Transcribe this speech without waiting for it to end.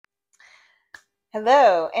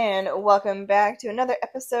Hello, and welcome back to another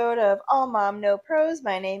episode of All Mom No Pros.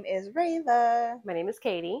 My name is Rayla, My name is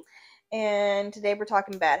Katie. and today we're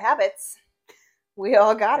talking bad habits. We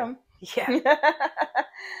all got them. Yeah.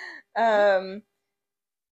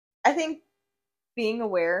 I think being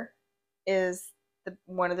aware is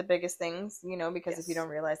one of the biggest things, because if you Yes. don't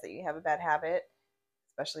realize that you have a bad habit,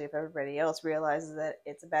 especially if everybody else realizes that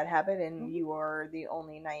it's a bad habit and you are the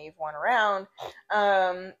only naive one around,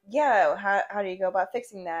 how do you go about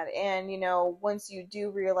fixing that? And once you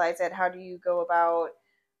do realize that, how do you go about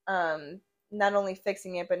not only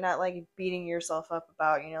fixing it but not like beating yourself up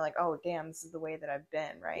about, like, oh damn, this is the way that I've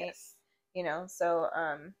been, right? Yes. So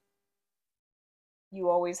you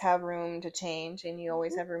always have room to change and you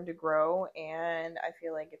always Mhm. have room to grow, and I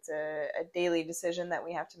feel like it's a daily decision that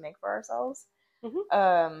we have to make for ourselves. Mhm.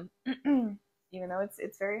 um Even though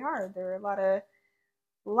it's very hard, there are a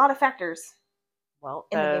lot of factors Well,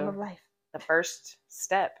 in the game of life. the first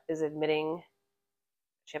step is admitting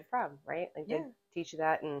that you have a problem, right? Like they Yeah. teach you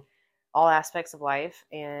that in all aspects of life,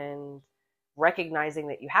 and recognizing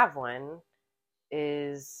that you have one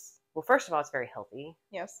is, well, first of all, it's very healthy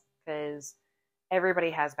Yes. because everybody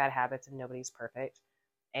has bad habits and nobody's perfect.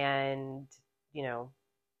 And,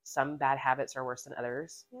 some bad habits are worse than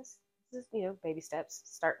others. Yes. This is, baby steps.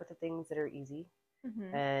 Start with the things that are easy,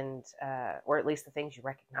 Mm-hmm. and or at least the things you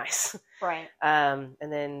recognize. Right. And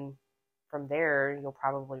then from there, you'll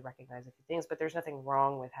probably recognize a few things. But there's nothing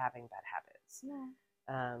wrong with having bad habits. No.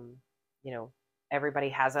 You know, everybody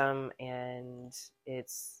has them, and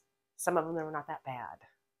it's some of them that are not that bad.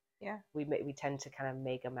 Yeah. We tend to kind of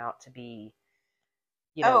make them out to be,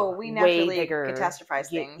 We way naturally bigger. catastrophize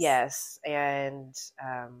things. Yes, and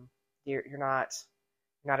you're not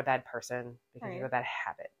a bad person because you Right. have a bad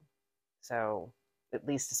habit. So at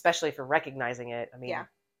least, especially for recognizing it, I mean, Yeah.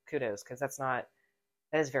 kudos, because that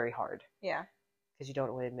is very hard, Yeah. because you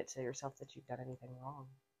don't want to admit to yourself that you've done anything wrong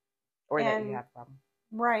or that you have a problem.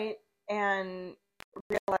 Right. And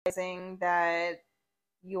realizing that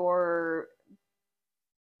your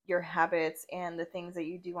habits and the things that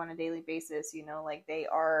you do on a daily basis, like they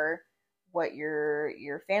are what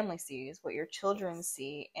your family sees, what your children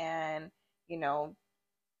see, and you know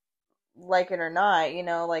like it or not,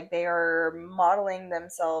 like they are modeling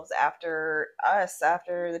themselves after us,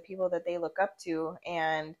 after the people that they look up to.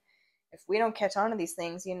 And if we don't catch on to these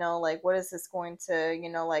things, like what is this going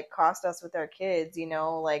to, like cost us with our kids,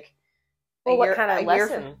 like Well, what kind of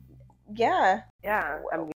lesson? Yeah. Yeah,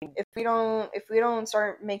 I mean, If we don't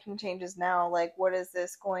start making changes now, like what is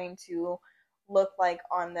this going to look like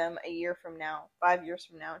on them a year from now, 5 years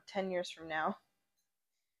from now, 10 years from now?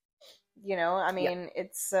 I yeah, mean,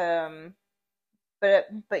 it's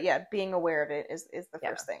but yeah, being aware of it is the yeah.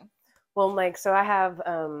 first thing. Well, Mike, so I have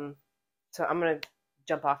so I'm gonna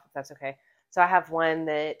jump off if that's okay. So I have one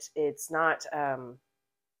that it's not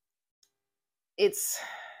it's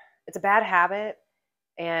a bad habit,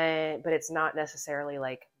 but it's not necessarily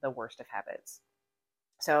like the worst of habits.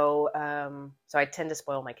 So I tend to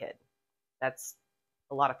spoil my kid. That's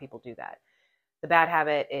A lot of people do that. The bad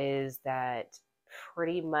habit is that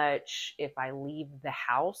pretty much if I leave the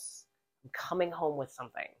house, I'm coming home with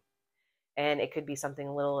something. And it could be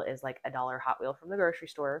something little as like $1 Hot Wheel from the grocery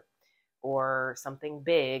store, or something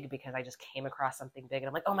big because I just came across something big and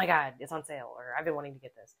I'm like, oh my God, it's on sale, or I've been wanting to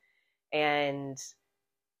get this. And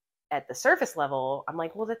at the surface level, I'm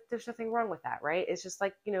like, well, there's nothing wrong with that, right? It's just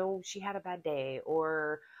like, she had a bad day,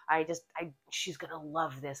 or she's going to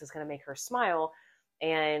love this. It's going to make her smile.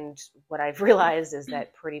 And what I've realized is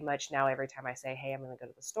that pretty much now every time I say, hey, I'm going to go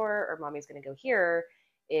to the store, or mommy's going to go here,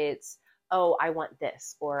 it's, oh, I want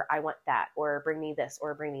this, or I want that, or bring me this,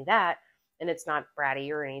 or bring me that. And it's not bratty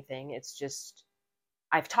or anything. It's just,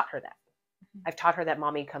 I've taught her that. I've taught her that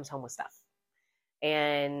mommy comes home with stuff.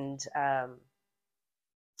 And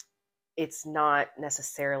it's not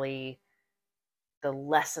necessarily the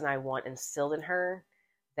lesson I want instilled in her,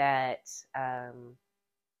 that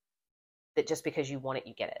that just because you want it,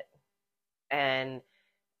 you get it. And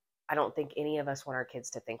I don't think any of us want our kids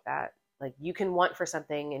to think that. Like, you can want for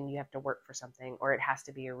something and you have to work for something, or it has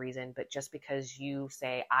to be a reason. But just because you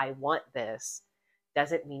say, I want this,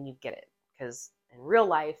 doesn't mean you get it. Because in real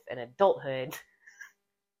life and adulthood,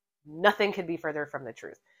 nothing could be further from the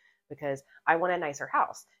truth. Because I want a nicer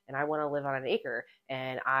house, and I want to live on an acre,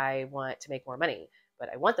 and I want to make more money. But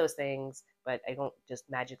I want those things, but I don't just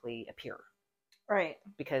magically appear. Right.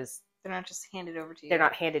 Because they're not just handed over to you. They're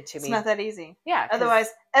not handed to me. It's not that easy. Yeah. Otherwise,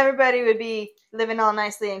 everybody would be living all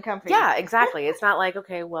nicely and comfy. Yeah, exactly. It's not like,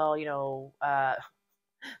 okay, well, my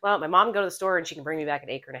mom can go to the store and she can bring me back an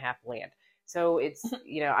acre and a half of land. So it's,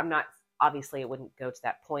 I'm not obviously it wouldn't go to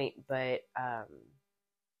that point, but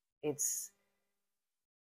it's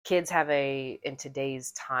kids have in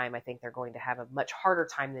today's time, I think they're going to have a much harder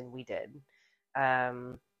time than we did,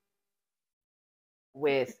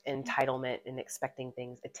 with entitlement and expecting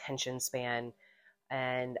things, attention span.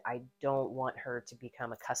 And I don't want her to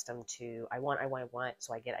become accustomed to, I want,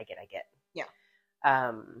 so I get. Yeah.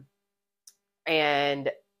 And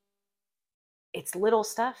it's little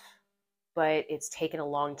stuff, but it's taken a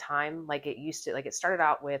long time. Like it used to, like it started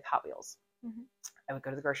out with Hot Wheels. Mm-hmm. I would go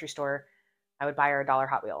to the grocery store. I would buy her a $1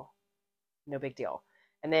 Hot Wheel. No big deal.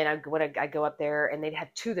 And then I'd go up there and they'd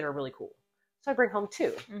have 2 that are really cool. So I bring home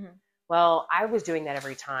 2. Mm-hmm. Well, I was doing that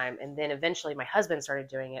every time. And then eventually my husband started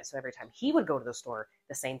doing it. So every time he would go to the store,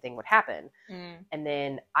 the same thing would happen. Mm. And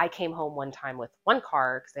then I came home one time with 1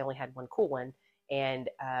 car because they only had 1 cool one. And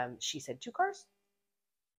she said, 2 cars?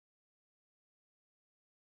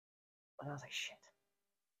 And I was like, shit.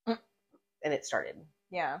 Mm. And it started.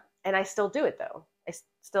 Yeah. And I still do it though. I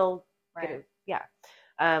still right. get it. Yeah.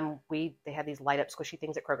 They had these light up squishy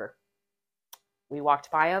things at Kroger. We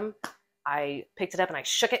walked by them. I picked it up and I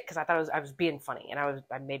shook it because I thought I was being funny, and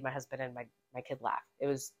I made my husband and my kid laugh. It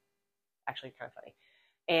was actually kind of funny,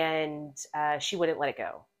 and she wouldn't let it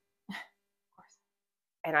go. Of course.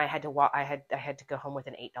 And I had to walk. I had to go home with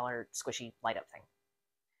an $8 squishy light up thing.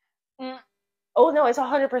 Mm. Oh no, it's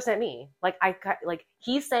 100% me. Like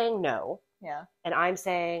he's saying no. Yeah. And I'm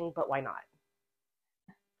saying, but why not?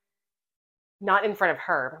 Not in front of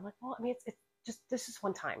her. But I'm like, well, I mean, it's just this is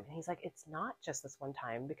one time. And he's like, it's not just this one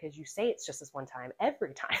time because you say it's just this one time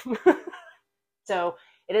every time. So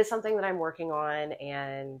it is something that I'm working on.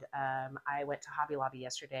 And I went to Hobby Lobby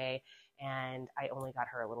yesterday and I only got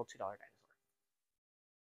her a little $2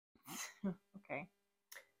 dinosaur. Okay.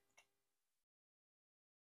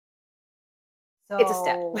 So it's a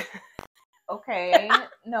step. Okay.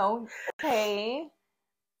 No. Okay.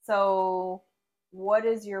 So what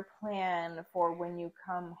is your plan for when you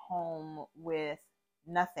come home with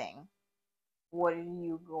nothing? What are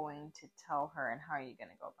you going to tell her, and how are you going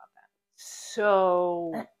to go about that?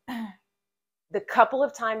 So the couple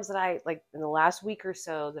of times that I, like in the last week or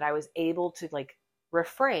so, that I was able to like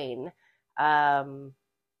refrain, I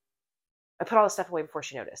put all the stuff away before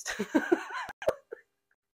she noticed.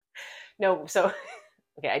 No, so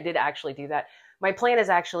okay, I did actually do that. My plan is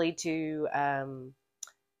actually to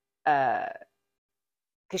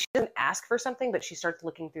because she doesn't ask for something, but she starts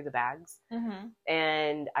looking through the bags. Mm-hmm.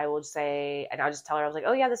 And I will say, and I'll just tell her, I was like,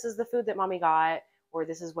 oh yeah, this is the food that mommy got, or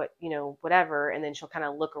this is what, whatever. And then she'll kind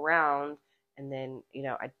of look around, and then,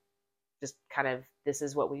 I just kind of,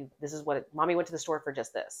 mommy went to the store for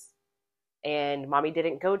just this. And mommy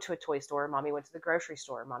didn't go to a toy store. Mommy went to the grocery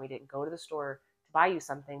store. Mommy didn't go to the store to buy you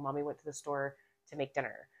something. Mommy went to the store to make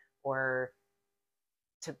dinner, or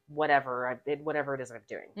to whatever I did, whatever it is I'm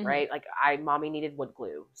doing, mm-hmm. right? Like mommy needed wood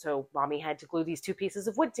glue. So mommy had to glue these 2 pieces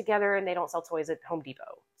of wood together, and they don't sell toys at Home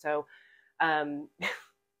Depot. So, kind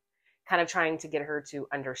of trying to get her to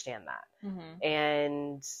understand that. Mm-hmm.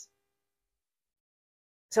 And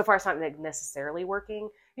so far it's not necessarily working.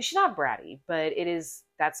 She's not bratty, but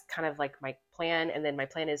that's kind of like my plan. And then my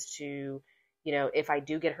plan is to, if I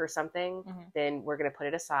do get her something, mm-hmm. then we're going to put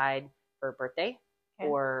it aside for her birthday. Okay.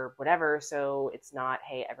 Or whatever, so it's not,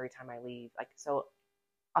 hey, every time I leave, so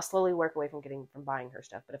I'll slowly work away from buying her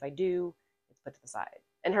stuff. But if I do, it's put to the side.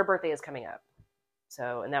 And her birthday is coming up,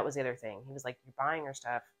 so, and that was the other thing. He was like, you're buying her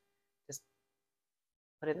stuff, just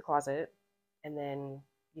put it in the closet, and then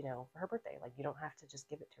for her birthday, you don't have to just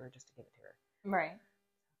give it to her just to give it to her. Right.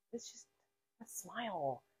 It's just a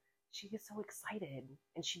smile. She gets so excited,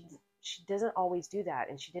 and she doesn't always do that,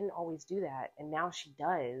 and she didn't always do that, and now she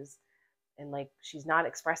does. And she's not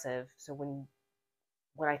expressive, so when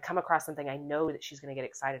I come across something I know that she's going to get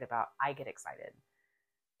excited about, I get excited.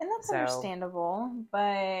 And that's understandable,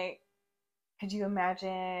 but could you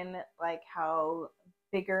imagine how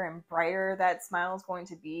bigger and brighter that smile is going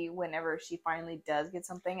to be whenever she finally does get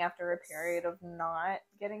something after a period of not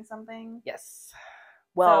getting something? Yes.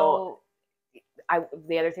 Well,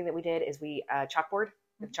 the other thing that we did is we chalkboard,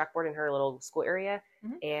 mm-hmm. the chalkboard in her little school area,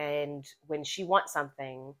 mm-hmm. and when she wants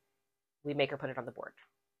something, we make her put it on the board.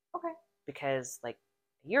 Okay. Because a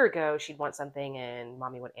year ago, she'd want something and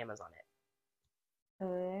mommy would Amazon it.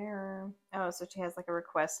 Oh, so she has a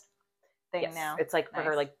request thing yes. now. It's for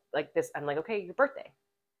her, like this. I'm like, okay, your birthday.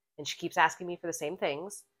 And she keeps asking me for the same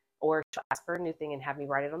things, or she'll ask for a new thing and have me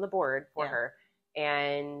write it on the board for her.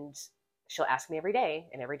 And she'll ask me every day.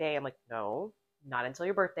 And every day I'm like, no, not until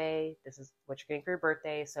your birthday. This is what you're getting for your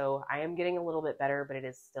birthday. So I am getting a little bit better, but it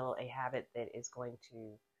is still a habit that is going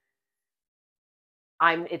to...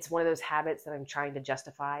 it's one of those habits that I'm trying to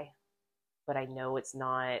justify but I know it's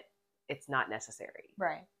not necessary.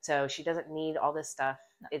 Right. So she doesn't need all this stuff.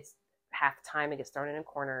 No. It's half the time it gets thrown in a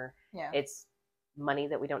corner. Yeah. It's money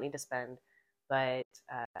that we don't need to spend, but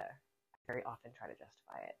I very often try to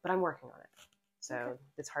justify it. But I'm working on it. So Okay.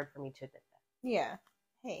 it's hard for me to admit that. Yeah.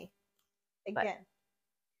 Hey, again,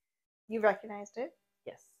 you recognized it,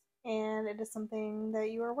 Yes. and it is something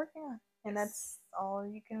that you are working on, and Yes. that's all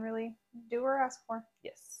you can really do or ask for.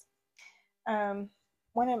 Yes.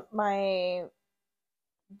 One of my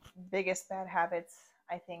biggest bad habits,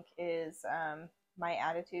 I think, is my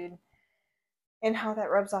attitude and how that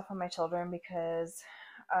rubs off on my children, because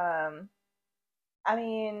I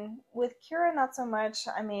mean, with Kira, not so much.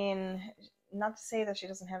 I mean, not to say that she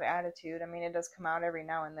doesn't have attitude. I mean, it does come out every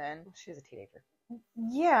now and then. She's a teenager.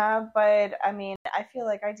 Yeah, but I mean, I feel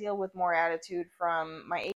like I deal with more attitude from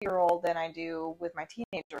my 8-year-old than I do with my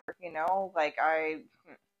teenager, you know? Like,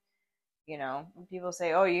 people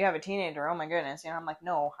say, oh, you have a teenager, oh my goodness. You know, I'm like,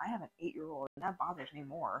 no, I have an 8-year-old, and that bothers me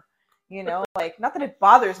more. You know, like, not that it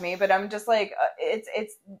bothers me, but I'm just like,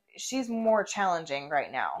 she's more challenging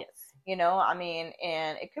right now. Yes. You know, I mean,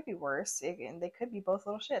 and it could be worse. They could be both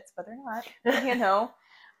little shits, but they're not, you know?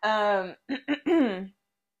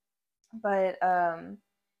 But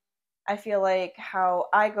I feel like how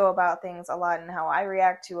I go about things a lot and how I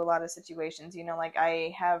react to a lot of situations, you know, like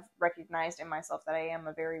I have recognized in myself that I am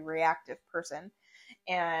a very reactive person.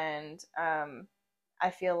 And I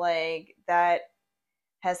feel like that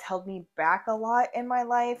has held me back a lot in my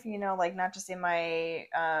life, you know, like not just in my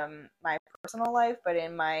my personal life, but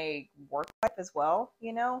in my work life as well,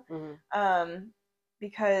 you know,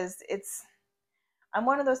 because I'm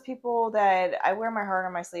one of those people that I wear my heart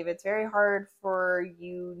on my sleeve. It's very hard for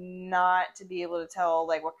you not to be able to tell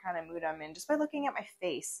like what kind of mood I'm in just by looking at my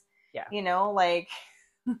face. Yeah. You know, like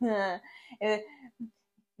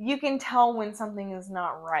you can tell when something is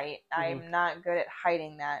not right. I'm not good at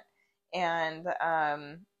hiding that. And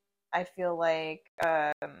I feel like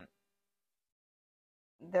there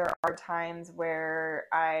are times where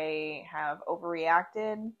I have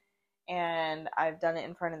overreacted, and I've done it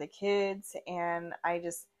in front of the kids, and I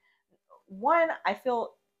feel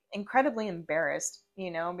incredibly embarrassed,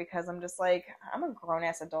 you know, because I'm just like, I'm a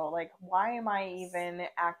grown-ass adult. Like, why am I even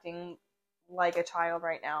acting like a child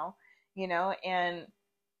right now? You know, and,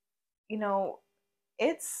 you know,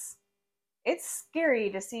 it's scary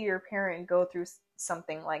to see your parent go through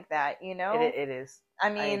something like that, you know? It is. I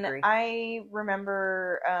mean, I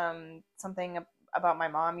remember something about my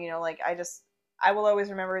mom, you know, like I will always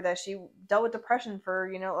remember that she dealt with depression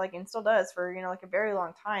for, you know, like, and still does for, you know, like a very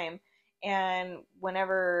long time. And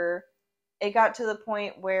whenever it got to the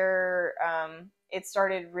point where it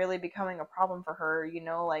started really becoming a problem for her, you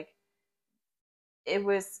know, like, it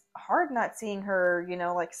was hard not seeing her, you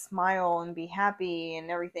know, like smile and be happy and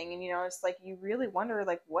everything. And, you know, it's like, you really wonder,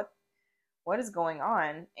 like, what is going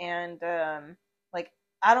on? And, like,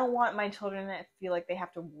 I don't want my children to feel like they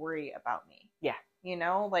have to worry about me. Yeah. You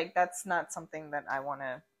know, like, that's not something that I want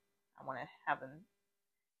to have them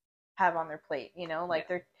have on their plate, you know, like,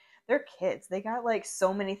 they're kids. They got like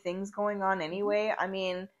so many things going on anyway. I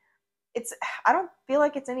mean, I don't feel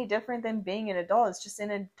like it's any different than being an adult. It's just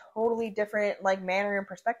in a totally different like manner and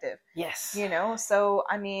perspective. Yes. You know, so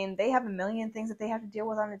I mean, they have a million things that they have to deal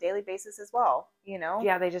with on a daily basis as well, you know?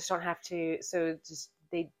 Yeah, they just don't have to. So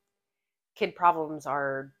kid problems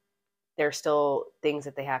they're still things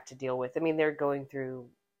that they have to deal with. I mean, they're going through,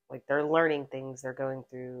 like, they're learning things. They're going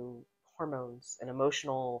through hormones and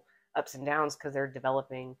emotional ups and downs because they're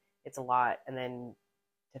developing. It's a lot. And then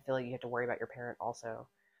to feel like you have to worry about your parent also.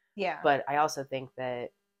 Yeah. But I also think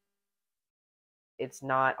that it's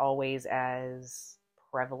not always as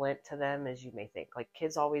prevalent to them as you may think. Like,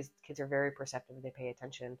 kids are very perceptive. They pay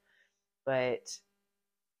attention. But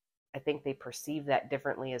I think they perceive that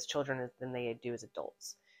differently as children than they do as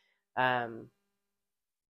adults. I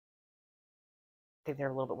think they're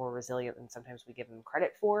a little bit more resilient than sometimes we give them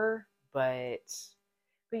credit for, but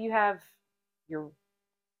you have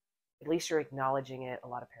at least you're acknowledging it. A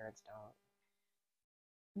lot of parents don't.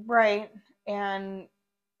 Right. And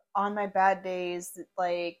on my bad days,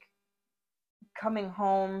 like, coming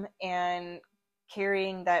home and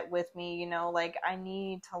carrying that with me, you know, like, I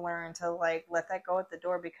need to learn to like let that go at the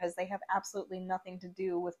door, because they have absolutely nothing to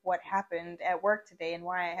do with what happened at work today and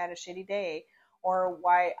why I had a shitty day, or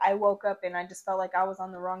why I woke up and I just felt like I was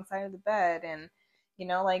on the wrong side of the bed. And, you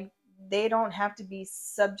know, like, they don't have to be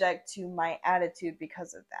subject to my attitude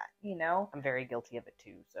because of that, you know? I'm very guilty of it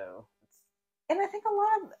too, so and I think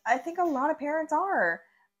a lot of parents are,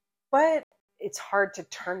 but it's hard to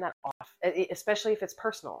turn that off, especially if it's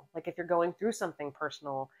personal. Like, if you're going through something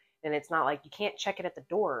personal, And it's not like you can't check it at the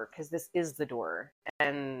door because this is the door.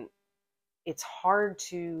 And it's hard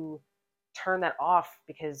to turn that off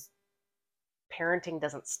because parenting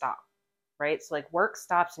doesn't stop, right? So like work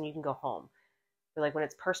stops and you can go home. But like when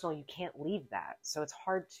it's personal, you can't leave that. So it's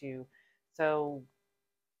hard to, so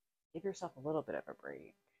give yourself a little bit of a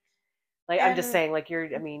break. Like I'm just saying, like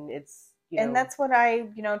I mean, it's, and that's what I,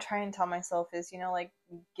 try and tell myself is, like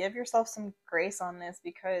give yourself some grace on this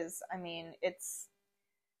because I mean, it's,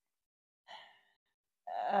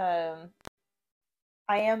 I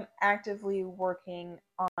am actively working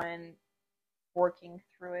on working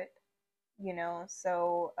through it,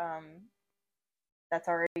 so that's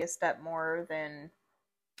already a step more than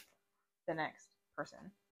the next person.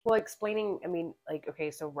 Well, explaining, I mean, like, okay,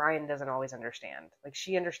 so Ryan doesn't always understand. Like,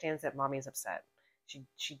 she understands that mommy's upset.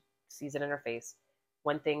 She sees it in her face.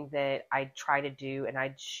 One thing that I try to do, and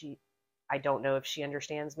I don't know if she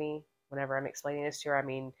understands me whenever I'm explaining this to her. I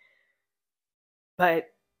mean, but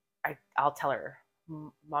I'll tell her,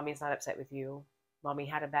 mommy's not upset with you. Mommy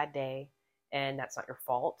had a bad day, and that's not your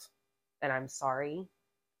fault. And I'm sorry.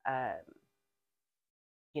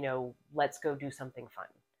 Let's go do something fun.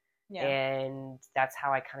 Yeah. And that's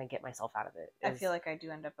how I kind of get myself out of it. I feel like I do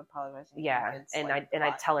end up apologizing. Yeah, and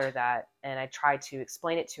I tell her that, and I try to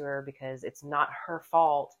explain it to her because it's not her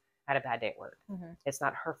fault I had a bad day at work. Mm-hmm. It's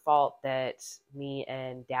not her fault that me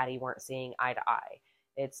and Daddy weren't seeing eye to eye.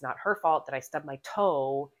 It's not her fault that I stubbed my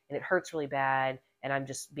toe and it hurts really bad, and I'm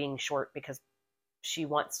just being short because she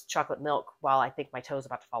wants chocolate milk while I think my toe's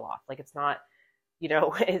about to fall off. Like it's not,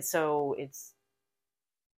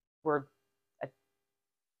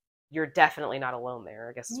 you're definitely not alone there,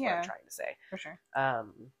 I guess is what I'm trying to say. For sure.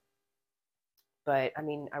 But I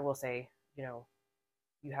mean, I will say,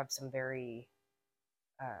 you have some very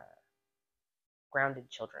grounded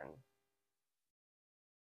children.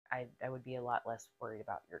 I would be a lot less worried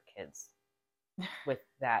about your kids with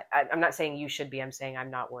that. I'm not saying you should be. I'm saying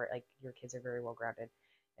I'm not worried. Like your kids are very well grounded,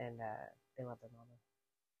 and they love their mama.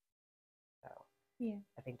 So yeah,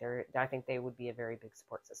 I think they would be a very big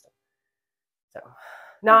support system. So.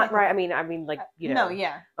 Not right. I mean, like, No,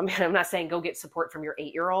 yeah. I mean, I'm not saying go get support from your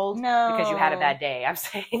 8-year-old no, because you had a bad day. I'm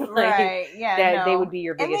saying, like, right, yeah, that they would be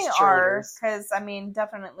your biggest cheerleaders. Because, I mean,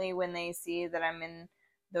 definitely when they see that I'm in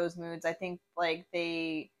those moods, I think, like,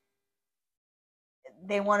 they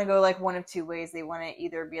want to go, like, one of two ways. They want to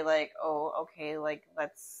either be like, oh, okay, like,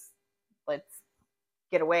 let's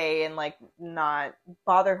get away and, like, not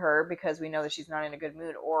bother her because we know that she's not in a good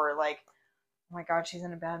mood, or, like, oh my God, she's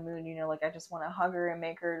in a bad mood, like I just want to hug her and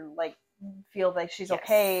make her like feel like she's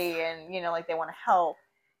okay, and like they want to help.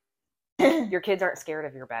 Your kids aren't scared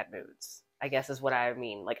of your bad moods, I guess is what I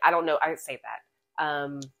mean. Like I don't know, I say that.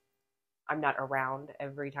 I'm not around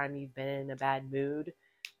every time you've been in a bad mood,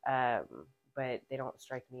 but you don't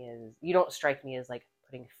strike me as like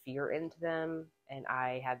putting fear into them, and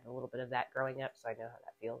I had a little bit of that growing up, so I know how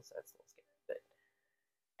that feels. So it's a little scary, but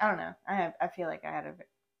I don't know. I feel like I had a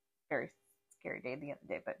very scary day the other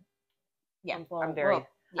day, but yeah,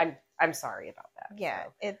 I'm sorry about that. Yeah,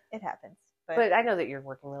 so. It happens. But I know that you're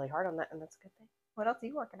working really hard on that, and that's a good thing. What else are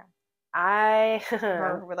you working on? I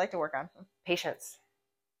would like to work on patience.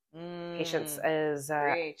 Patience is.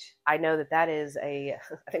 Great. I know that is I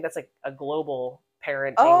think that's like a global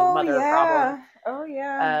parenting mother problem. Oh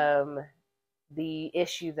yeah. The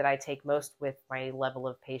issue that I take most with my level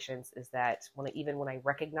of patience is that when I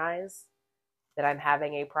recognize that I'm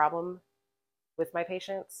having a problem with my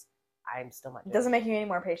patience, I'm still not doing it. Doesn't make you any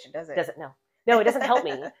more patient, does it? Doesn't, no. No, it doesn't help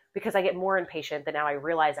me because I get more impatient, that now I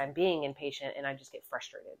realize I'm being impatient and I just get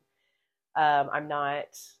frustrated.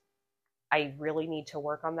 I really need to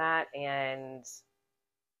work on that, and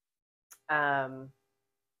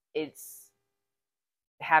it's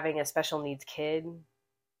having a special needs kid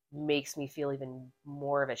makes me feel even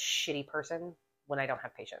more of a shitty person when I don't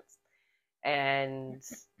have patience. And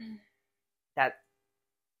that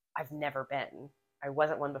I've never been. I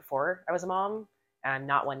wasn't one before I was a mom, and I'm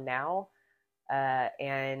not one now.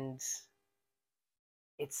 And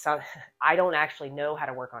it's I don't actually know how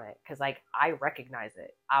to work on it because, like, I recognize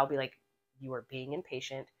it. I'll be like, you are being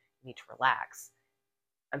impatient. You need to relax.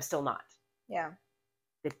 I'm still not. Yeah.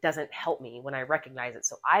 It doesn't help me when I recognize it.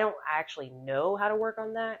 So I don't actually know how to work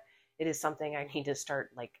on that. It is something I need to start,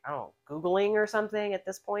 like, I don't know, Googling or something at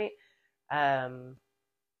this point.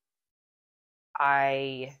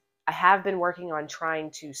 I have been working on trying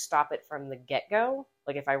to stop it from the get-go.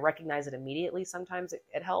 Like, if I recognize it immediately, sometimes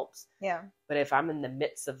it helps. Yeah. But if I'm in the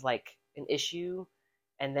midst of, like, an issue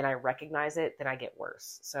and then I recognize it, then I get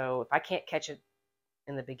worse. So if I can't catch it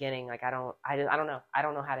in the beginning, like, I don't know. I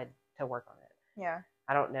don't know how to work on it. Yeah.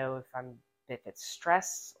 I don't know if I'm if it's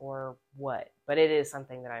stress or what, but it is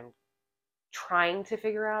something that I'm trying to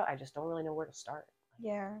figure out. I just don't really know where to start.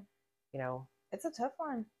 Yeah. You know, It's a tough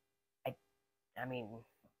one. I mean,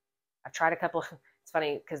 I've tried a couple. It's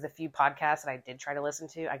funny because the few podcasts that I did try to listen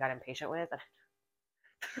to, I got impatient with.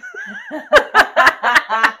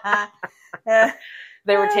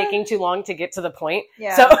 They were taking too long to get to the point.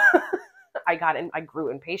 Yeah. So I grew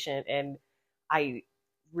impatient, and I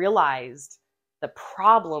realized the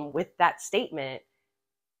problem with that statement,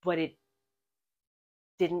 but I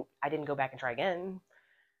didn't go back and try again.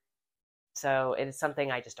 So it is something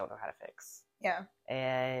I just don't know how to fix. Yeah.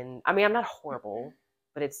 And I mean, I'm not horrible,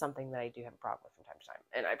 but it's something that I do have a problem with from time to time.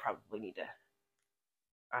 And I probably need to,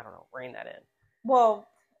 I don't know, rein that in. Well,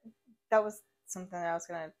 that was something I was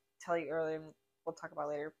going to tell you earlier, and we'll talk about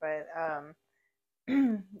later, but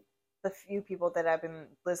the few people that I've been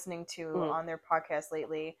listening to on their podcast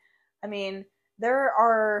lately, I mean, there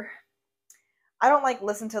are, I don't like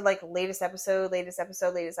listen to like latest episode,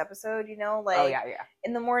 you know, like Oh yeah.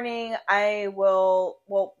 in the morning I will,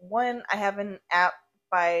 well, one, I have an app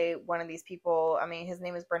by one of these people. I mean, his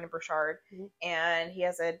name is Brendan Burchard, and he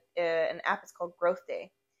has an app. It's called Growth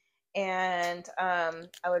Day. And I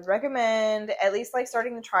would recommend at least like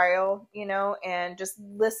starting the trial, you know, and just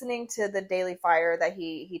listening to the daily fire that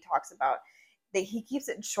he talks about. That he keeps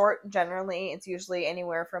it short. Generally, it's usually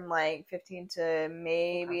anywhere from like 15 to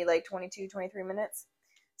maybe like 22, 23 minutes.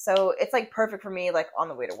 So it's like perfect for me, like on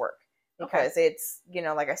the way to work, because it's, you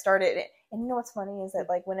know, like I started, and you know what's funny is that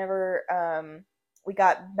like whenever we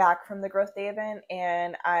got back from the Growth Day event,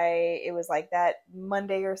 and it was like that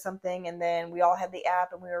Monday or something, and then we all had the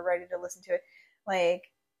app and we were ready to listen to it. Like,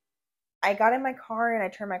 I got in my car and I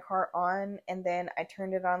turned my car on, and then I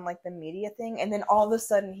turned it on like the media thing, and then all of a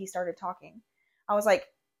sudden he started talking. I was like,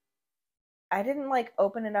 I didn't like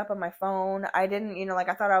open it up on my phone. I didn't, you know, like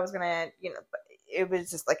I thought I was gonna, you know, but it was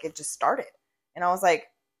just like it just started, and I was like,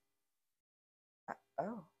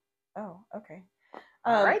 oh, okay,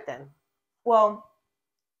 All right then. Well,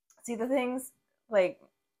 see, the things, like,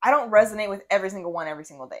 I don't resonate with every single one every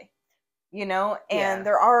single day, you know? And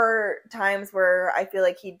there are times where I feel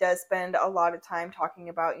like he does spend a lot of time talking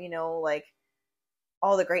about, you know, like,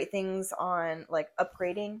 all the great things on, like,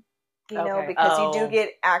 upgrading, you know? Because you do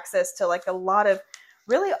get access to, like, a lot of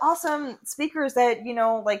really awesome speakers that, you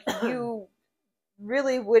know, like, you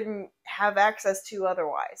really wouldn't have access to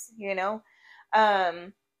otherwise, you know?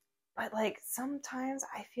 But, like, sometimes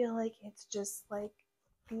I feel like it's just, like,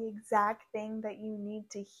 the exact thing that you need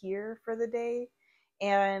to hear for the day,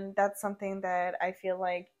 and that's something that I feel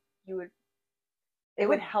like it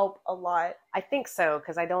would help a lot. I think so,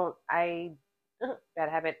 because bad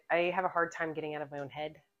habit, I have a hard time getting out of my own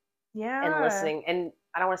head and listening, and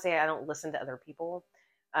I don't want to say I don't listen to other people.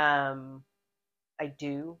 I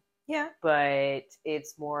do, but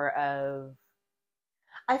it's more of,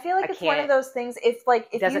 I feel like it's one of those things. If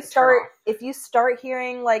you start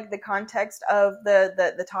hearing like the context of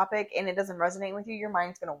the topic and it doesn't resonate with you, your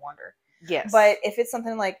mind's gonna wander. Yes. But if it's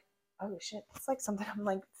something like, oh shit, it's like something I'm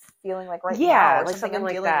like feeling like right now, or like something I'm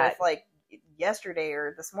like dealing with like yesterday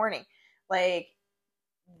or this morning, like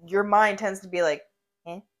your mind tends to be like,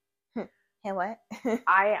 hey, what?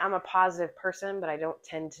 I am a positive person, but I don't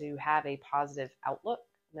tend to have a positive outlook.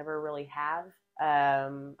 Never really have.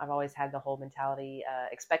 I've always had the whole mentality,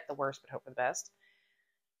 expect the worst, but hope for the best,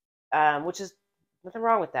 which is nothing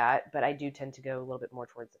wrong with that, but I do tend to go a little bit more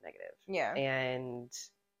towards the negative. Yeah. And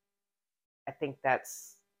I think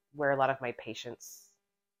that's where a lot of my patience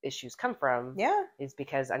issues come from. Yeah. Is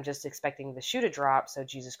because I'm just expecting the shoe to drop, so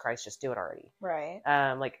Jesus Christ, just do it already. Right.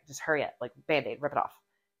 Like, just hurry up, like Band-Aid, rip it off.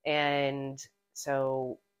 And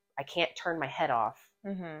so I can't turn my head off,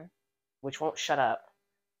 which won't shut up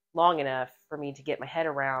long enough for me to get my head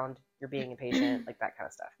around you're being impatient, like that kind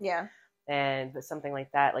of stuff. Yeah. And but something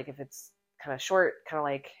like that, like if it's kind of short, kind of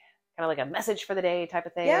like a message for the day type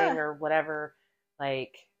of thing, or whatever,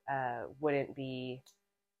 like wouldn't be,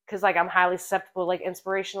 because like I'm highly susceptible, like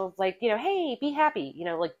inspirational, like, you know, hey, be happy, you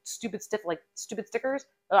know, like stupid stickers.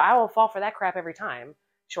 I will fall for that crap every time.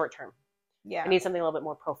 Short term. Yeah. I need something a little bit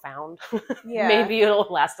more profound. Yeah. Maybe it'll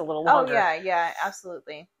last a little longer. Oh yeah,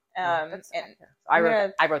 absolutely. And I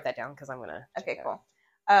wrote that down because I'm gonna. Okay, cool.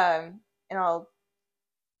 And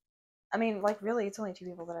I mean, like, really, it's only two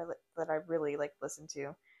people that I really like listen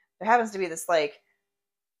to. There happens to be this like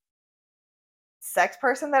sex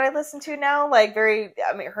person that I listen to now. Like, I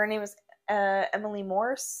mean, her name is Emily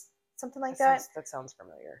Morse, something like that. That sounds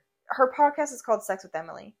familiar. Her podcast is called Sex with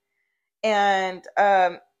Emily, and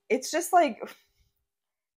it's just like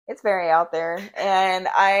It's very out there, and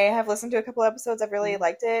I have listened to a couple episodes. I've really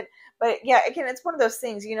liked it, but yeah, again, it's one of those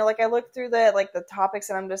things, you know, like I look through the topics,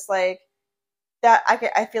 and I'm just like, that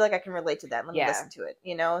I feel like I can relate to that. Let me listen to it,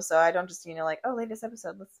 you know. So I don't just, you know, like, oh, latest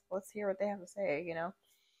episode, let's hear what they have to say, you know.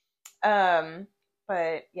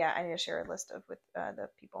 But yeah, I need to share a list with the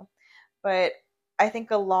people. But I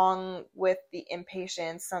think along with the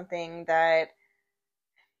impatience, something that,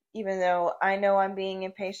 even though I know I'm being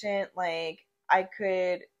impatient, like I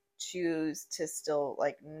could choose to still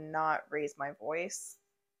like not raise my voice.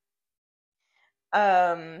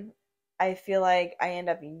 I feel like I end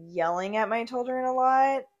up yelling at my children a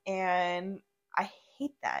lot, and I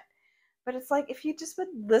hate that. But it's like, if you just would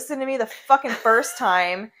listen to me the fucking first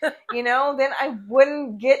time, you know, then I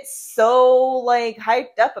wouldn't get so like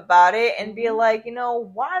hyped up about it and be like, you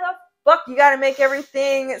know, why the fuck you gotta make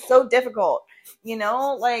everything so difficult? You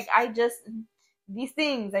know, like these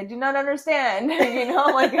things I do not understand, you know,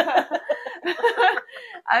 like,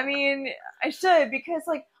 I mean, I should, because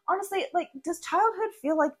like, honestly, like, does childhood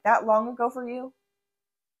feel like that long ago for you?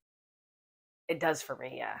 It does for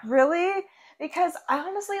me, yeah. Really? Because I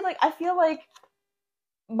honestly, like, I feel like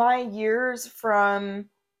my years from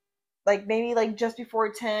like maybe like just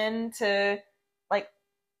before 10 to like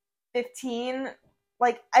 15,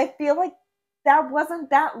 like I feel like that wasn't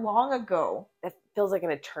that long ago. It feels like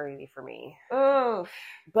an eternity for me. Oh,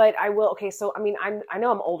 but I will. Okay, so I mean, I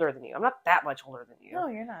know I'm older than you. I'm not that much older than you. No,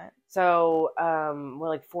 you're not. So we're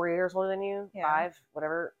like 4 years older than you. Yeah. 5,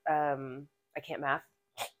 whatever. I can't math.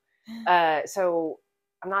 So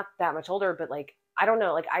I'm not that much older, but like I don't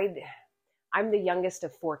know. Like I'm the youngest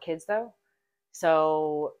of 4 kids though,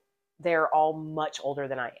 so they're all much older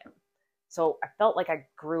than I am. So I felt like I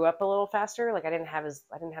grew up a little faster. Like I don't want to say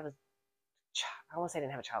I didn't have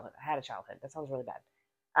a childhood. I had a childhood. That sounds really bad.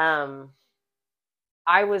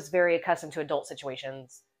 I was very accustomed to adult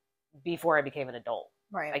situations before I became an adult,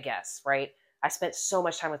 right? I guess, right? I spent so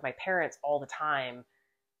much time with my parents all the time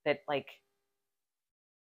that like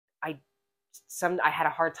I had a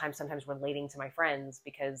hard time sometimes relating to my friends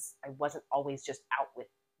because I wasn't always just out with,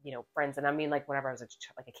 you know, friends. And I mean, like whenever I was like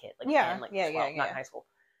a kid, like 10, like 12, not in high school.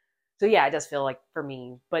 So yeah, it does feel like for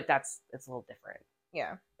me, but it's a little different.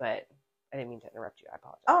 Yeah. But I didn't mean to interrupt you. I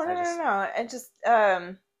apologize. Oh, no. It just,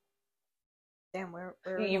 damn, where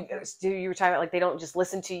you were talking about, like, they don't just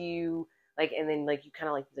listen to you, like, and then like you kind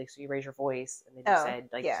of like so you raise your voice, and then you said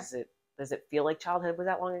like, does it feel like childhood was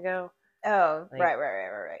that long ago? Oh, like,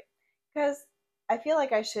 right. Because I feel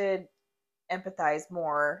like I should empathize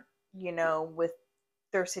more, you know, with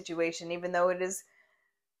their situation, even though it is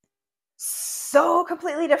so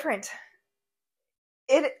completely different.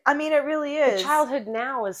 I mean, it really is. The childhood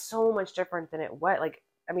now is so much different than it was. Like,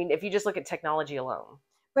 I mean, if you just look at technology alone.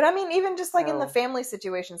 But I mean, even just like in the family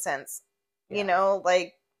situation sense, you know,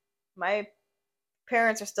 like my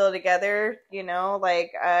parents are still together, you know,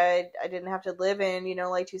 like I didn't have to live in, you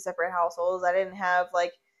know, like 2 separate households. I didn't have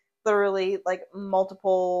like literally like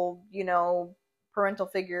multiple, you know, parental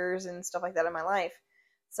figures and stuff like that in my life.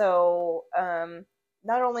 So,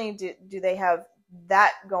 not only do they have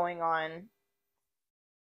that going on,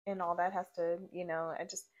 and all that has to, you know,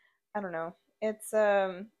 I don't know. It's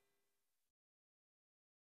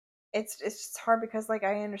just hard because like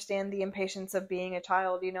I understand the impatience of being a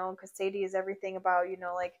child, you know, because Sadie is everything about, you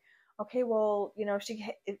know, like, okay, well, you know,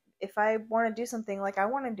 if I want to do something, like I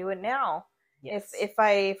want to do it now. Yes. If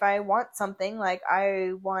I want something, like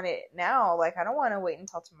I want it now. Like I don't want to wait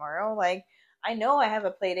until tomorrow. Like I know I have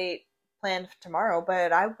a play date planned for tomorrow,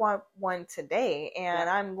 but I want one today, and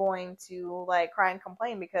I'm going to like cry and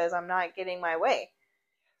complain because I'm not getting my way.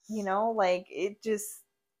 You know, like it just,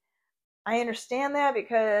 I understand that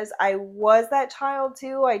because I was that child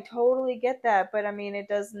too. I totally get that, but I mean, it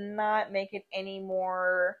does not make it any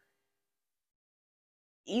more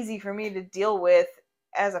easy for me to deal with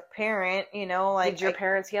as a parent, you know, like. Did your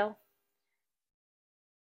parents yell?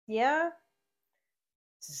 Yeah.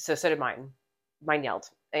 So did mine. Mine yelled.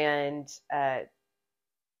 And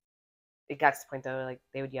it got to the point though, like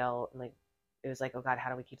they would yell, and like it was like, oh God, how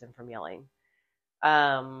do we keep them from yelling?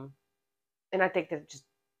 And I think that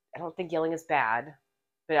I don't think yelling is bad,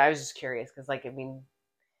 but I was just curious because, like, I mean,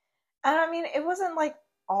 it wasn't like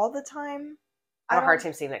all the time. I have a hard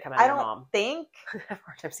time seeing that come out of your mom. I have a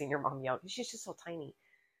hard time seeing your mom yell. She's just so tiny.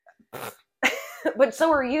 But so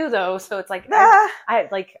are you, though. So it's like, I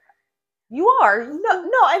like, you are.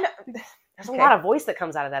 No, I know. There's a lot of voice that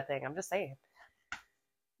comes out of that thing. I'm just saying.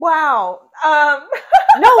 Wow.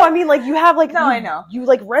 No, I mean, like, you have, like, no, I know. You,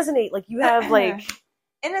 like, resonate. Like, you have, like.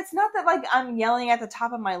 And it's not that, like, I'm yelling at the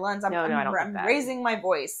top of my lungs. I'm raising my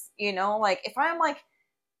voice, you know? Like, if I'm, like,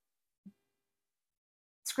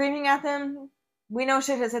 screaming at them, we know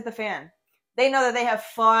shit has hit the fan. They know that they have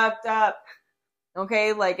fucked up.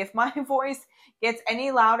 Okay, like if my voice gets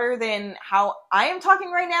any louder than how I am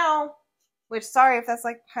talking right now, which sorry if that's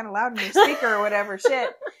like kind of loud in your speaker or whatever shit,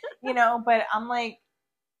 you know, but I'm like,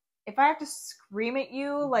 if I have to scream at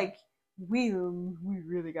you, like we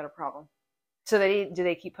really got a problem. So do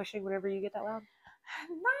they keep pushing whenever you get that loud?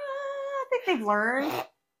 I think they've learned.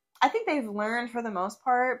 I think they've learned for the most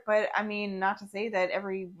part, but I mean, not to say that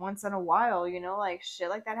every once in a while, you know, like shit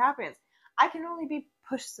like that happens. I can only be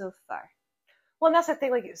pushed so far. Well, and that's the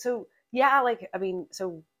thing, like, so, yeah, like, I mean,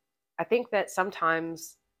 so I think that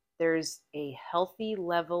sometimes there's a healthy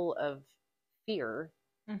level of fear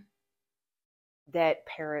that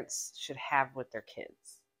parents should have with their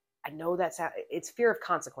kids. I know it's fear of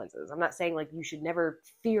consequences. I'm not saying, like, you should never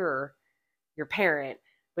fear your parent,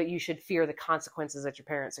 but you should fear the consequences that your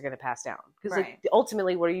parents are going to pass down. Because Right. like,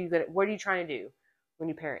 ultimately, what are you trying to do when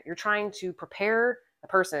you parent? You're trying to prepare a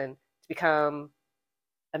person to become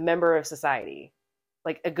a member of society,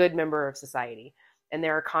 like a good member of society. And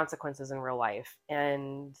there are consequences in real life.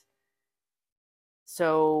 And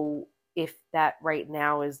so if that right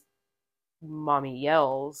now is mommy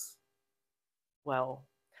yells, well,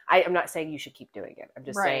 I'm not saying you should keep doing it. I'm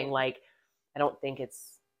just Right. saying, like, I don't think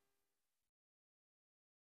it's,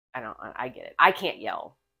 I get it. I can't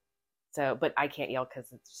yell. So, but I can't yell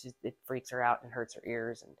because it freaks her out and hurts her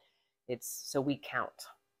ears. And so we count.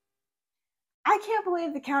 I can't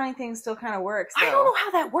believe the counting thing still kind of works, though. I don't know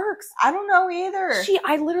how that works. I don't know either.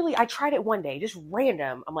 I tried it one day, just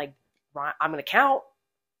random. I'm like, I'm going to count.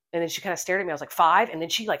 And then she kind of stared at me. I was like, 5. And then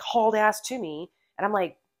she like hauled ass to me. And I'm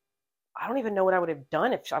like, I don't even know what I would have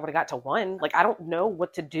done if I would have got to 1. Like, I don't know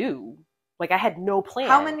what to do. Like, I had no plan.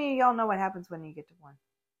 How many of y'all know what happens when you get to 1?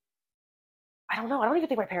 I don't know. I don't even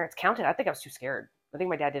think my parents counted. I think I was too scared. I think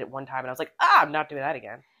my dad did it one time, and I was like, I'm not doing that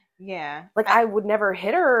again. Yeah. Like, I would never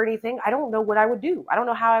hit her or anything. I don't know what I would do. I don't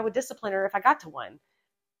know how I would discipline her if I got to 1.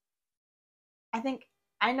 I think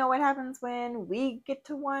I know what happens when we get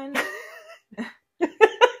to 1.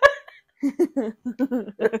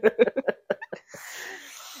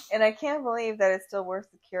 And I can't believe that it still works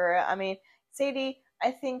with Kira. I mean, Sadie,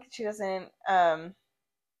 I think she doesn't, I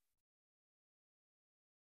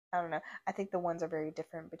don't know. I think the ones are very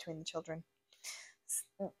different between the children.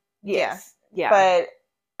 Yes. Yeah. But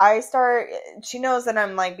she knows that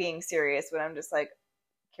I'm like being serious, but I'm just like,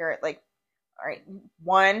 Kira, like, all right,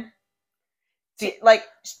 1.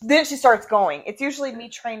 Then she starts going. It's usually me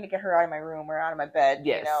trying to get her out of my room or out of my bed,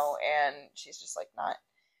 Yes. you know, and she's just like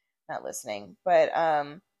not listening. But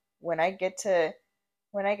when I get to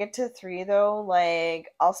 3 though, like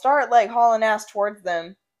I'll start like hauling ass towards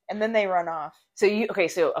them, and then they run off. So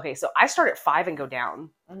I start at 5 and go down,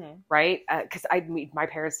 right? Because my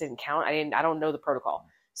parents didn't count. I don't know the protocol,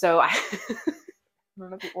 so I don't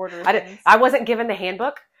know the order. I wasn't given the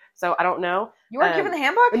handbook, so I don't know. You weren't given the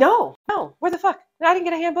handbook? No. Where the fuck? I didn't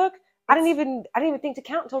get a handbook. I didn't even think to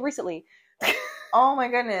count until recently. Oh my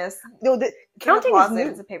goodness! No, the counting is new.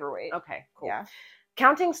 It's a paperweight. Okay, cool. Yeah,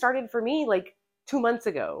 counting started for me like 2 months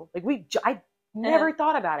ago. Like I never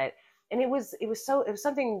thought about it. And it was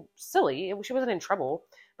something silly. She wasn't in trouble,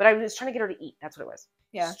 but I was trying to get her to eat. That's what it was.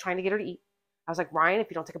 Yeah. Just trying to get her to eat. I was like, Ryan,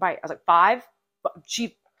 if you don't take a bite. I was like, 5. But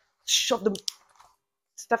she shoved the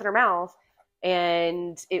stuff in her mouth.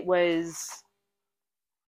 And it was,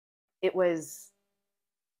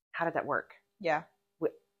 how did that work? Yeah.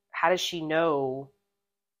 How does she know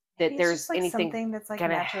that there's just like anything something that's like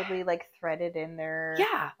naturally like threaded in their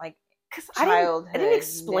like because childhood. I didn't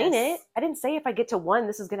explain it. I didn't say if I get to 1,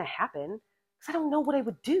 this is going to happen. Because I don't know what I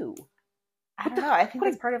would do. I don't know. I think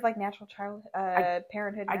it's part of like natural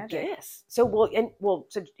parenthood magic. I guess. So,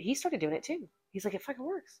 so he started doing it too. He's like, it fucking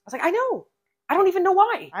works. I was like, I know. I don't even know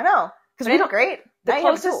why. I know. Because we don't great. The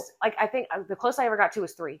closest, like, I think the closest I ever got to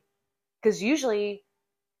was 3. Because usually,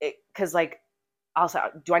 I'll say,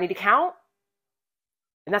 do I need to count?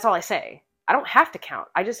 And that's all I say. I don't have to count.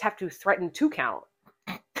 I just have to threaten to count.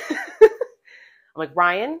 I'm like,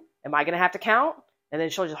 Ryan, am I going to have to count? And then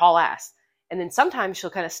she'll just haul ass. And then sometimes she'll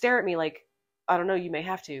kind of stare at me like, I don't know, you may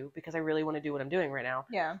have to because I really want to do what I'm doing right now.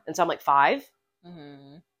 Yeah. And so I'm like, 5.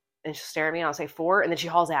 Mm-hmm. And she'll stare at me and I'll say 4. And then she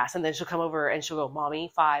hauls ass. And then she'll come over and she'll go,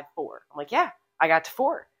 Mommy, 5, 4. I'm like, yeah, I got to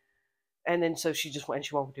 4. And then so she just went and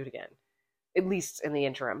she won't do it again. At least in the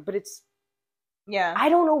interim. But yeah. I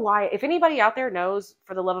don't know why. If anybody out there knows,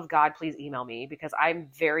 for the love of God, please email me because I'm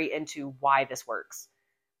very into why this works.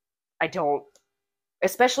 I don't.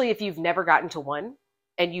 Especially if you've never gotten to 1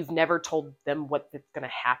 and you've never told them what's going to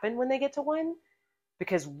happen when they get to 1.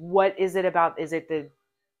 Because what is it about? Is it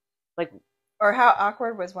or how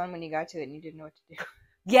awkward was 1 when you got to it and you didn't know what to do?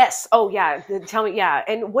 Yes. Oh yeah. Tell me. Yeah.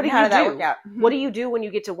 And what do And how you did that work do? out? What do you do when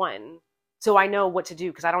you get to one? So I know what to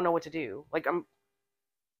do because I don't know what to do. Like I'm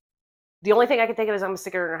the only thing I can think of is I'm gonna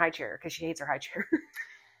stick her in her high chair because she hates her high chair.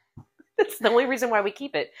 That's the only reason why we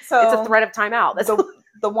keep it. It's a So threat of timeout. That's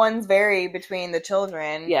the ones vary between the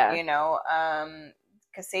children, Yeah. you know.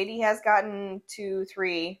 Because Sadie has gotten to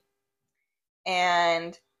 3,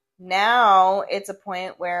 and now it's a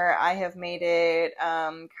point where I have made it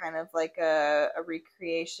kind of like a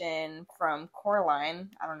recreation from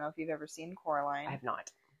Coraline. I don't know if you've ever seen I Coraline. have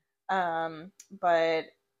not. But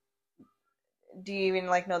do you even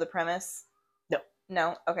like know the premise? No.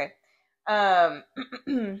 No? Okay. Um,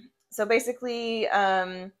 so basically,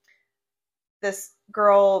 this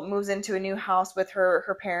girl moves into a new house with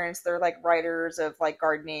her parents. They're like writers of like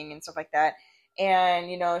gardening and stuff like that. And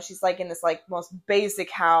you know, she's like in this like most basic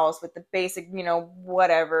house with the basic, you know,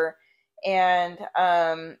 whatever. And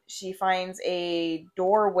she finds a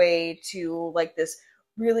doorway to like this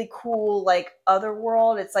really cool like other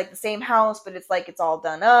world. It's like the same house, but it's like it's all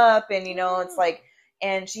done up, and you know, it's like,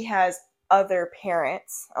 and she has other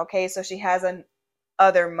parents. Okay, so she has an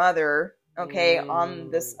other mother, okay,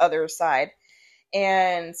 on this other side.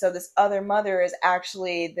 And so this other mother is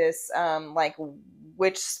actually this like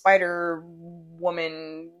witch spider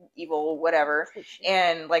woman, evil, whatever.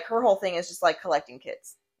 And like her whole thing is just like collecting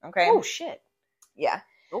kids. Okay. Oh shit. Yeah.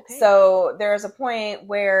 Okay. So there's a point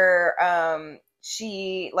where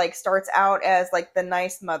she like starts out as like the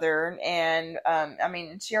nice mother, and I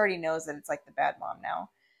mean, she already knows that it's like the bad mom now,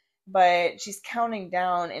 but she's counting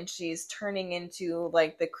down and she's turning into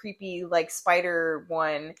like the creepy like spider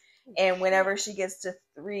one. And whenever she gets to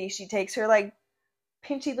 3, she takes her like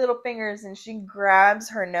pinchy little fingers and she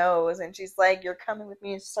grabs her nose and she's like, "You're coming with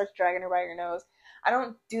me," and she starts dragging her by her nose. I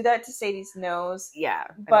don't do that to Sadie's nose. Yeah.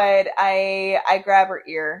 But I grab her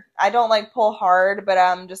ear. I don't like pull hard, but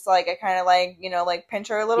I'm just like, I kind of like, you know, like pinch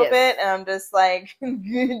her a little bit, and I'm just like,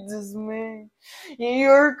 "Goodness me,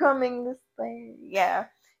 you're coming this way." Yeah.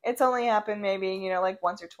 It's only happened maybe, you know, like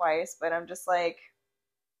once or twice, but I'm just like,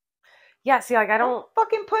 yeah, see, like I don't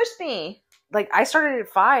fucking push me. like I started at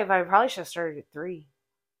 5. I probably should have started at 3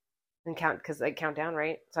 and count because they count down,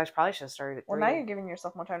 right? So I probably should have started at 3. Well, now you're giving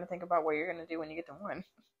yourself more time to think about what you're gonna do when you get to 1.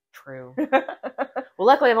 True. Well,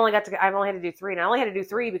 luckily I've only had to do 3, and I only had to do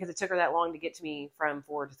 3 because it took her that long to get to me from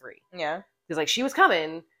 4 to 3. Yeah. Because like she was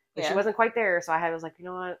coming, but she Yeah. wasn't quite there, so I was like, you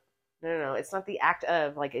know what? No. It's not the act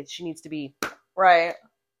of like she needs to be Right.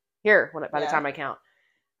 here by the Yeah. time I count.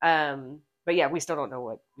 But yeah, we still don't know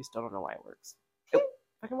why it works. It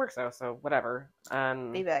fucking works though, so whatever.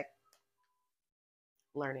 Feedback.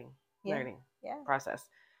 Learning Yeah. process.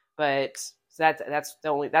 But so that's the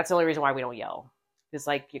only reason why we don't yell. It's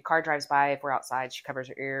like your car drives by, if we're outside, she covers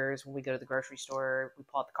her ears. When we go to the grocery store, we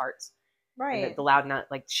pull out the carts. Right. The loud, not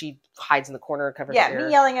like she hides in the corner, covers her ear.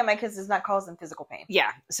 Me yelling at my kids does not cause them physical pain.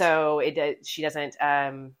 Yeah. So she doesn't.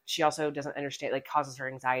 She also doesn't understand. Like causes her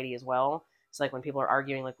anxiety as well. So like when people are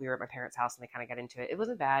arguing, like we were at my parents' house and they kind of got into it. It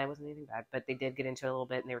wasn't bad. It wasn't anything bad, but they did get into it a little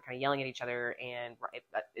bit, and they were kind of yelling at each other, and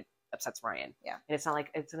it upsets Ryan. Yeah. And it's not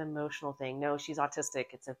like it's an emotional thing. No, she's autistic.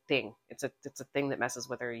 It's a thing. It's a thing that messes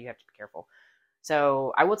with her. You have to be careful.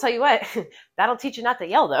 So I will tell you what, that'll teach you not to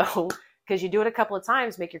yell though, because you do it a couple of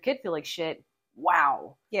times, make your kid feel like shit.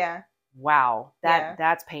 Wow. Yeah. Wow.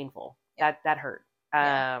 That's painful. Yeah. That hurt.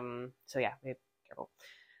 Yeah. So yeah, be careful.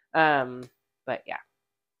 But yeah.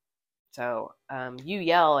 So you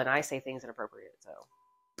yell and I say things inappropriate.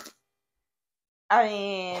 So I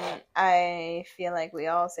mean, I feel like we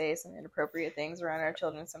all say some inappropriate things around our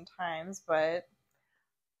children sometimes, but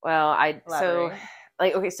well,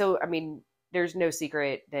 elaborate. So I mean, there's no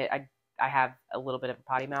secret that I have a little bit of a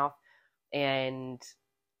potty mouth, and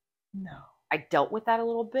no, I dealt with that a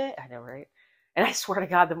little bit. I know, right? And I swear to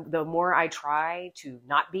God, the more I try to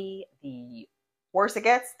not be, the worse it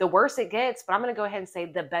gets. The worse it gets. But I'm going to go ahead and say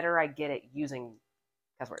the better I get at using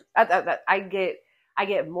cuss words. I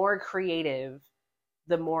get more creative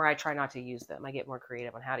the more I try not to use them. I get more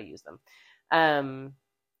creative on how to use them.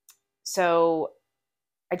 So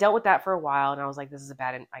I dealt with that for a while, and I was like, this is a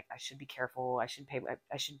bad, I should be careful. I should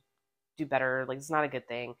do better. Like, it's not a good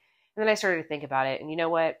thing. And then I started to think about it, and you know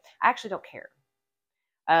what? I actually don't care.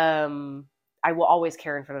 I will always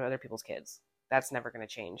care in front of other people's kids. That's never going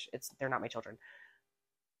to change. They're not my children.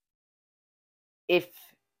 If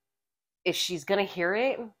she's going to hear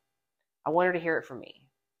it, I want her to hear it from me.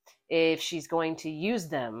 If she's going to use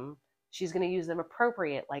them, she's going to use them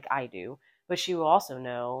appropriate like I do. But she will also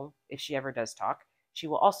know, if she ever does talk, she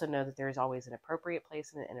will also know that there is always an appropriate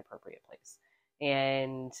place and an inappropriate place.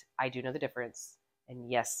 And I do know the difference. And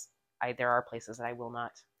yes, there are places that I will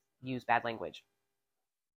not use bad language.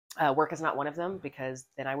 Work is not one of them, because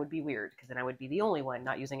then I would be weird, because then I would be the only one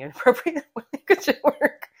not using inappropriate language at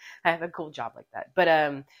work. I have a cool job like that. But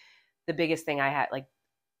the biggest thing I had, like,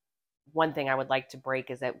 one thing I would like to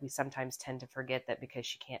break is that we sometimes tend to forget that because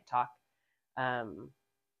she can't talk,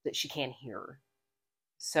 that she can't hear.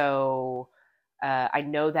 So I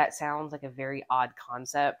know that sounds like a very odd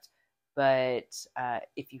concept, but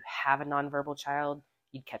if you have a nonverbal child,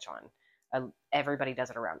 you'd catch on. Everybody does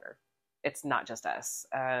it around her. It's not just us.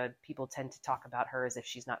 People tend to talk about her as if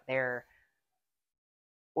she's not there,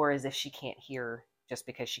 or as if she can't hear just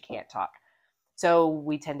because she can't talk. So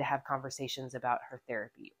we tend to have conversations about her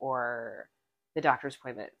therapy or the doctor's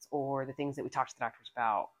appointments or the things that we talk to the doctors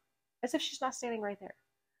about as if she's not standing right there.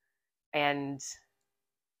 And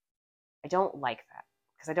I don't like that,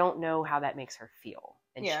 because I don't know how that makes her feel.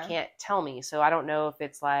 And Yeah. she can't tell me. So I don't know if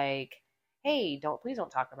it's like, hey, please don't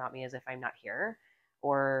talk about me as if I'm not here,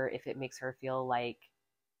 or if it makes her feel like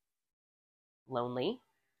lonely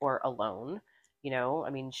or alone. I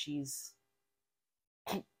mean, she's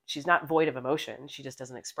not void of emotion. She just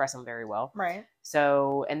doesn't express them very well. Right.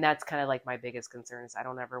 So, and that's kind of like my biggest concern, is I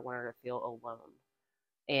don't ever want her to feel alone.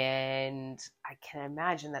 And I can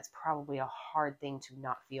imagine that's probably a hard thing to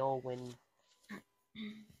not feel when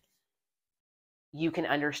you can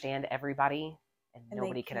understand everybody and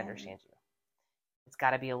nobody can understand you. It's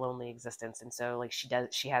got to be a lonely existence. And so, like, she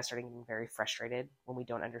has started getting very frustrated when we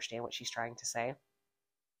don't understand what she's trying to say.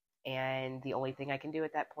 And the only thing I can do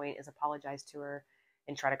at that point is apologize to her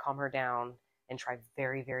and try to calm her down and try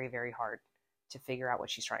very, very, very hard to figure out what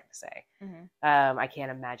she's trying to say. Mm-hmm. I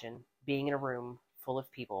can't imagine being in a room full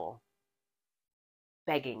of people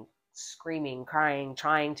begging, screaming, crying,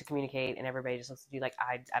 trying to communicate, and everybody just looks at you like,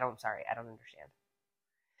 I don't understand.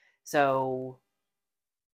 So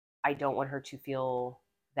I don't want her to feel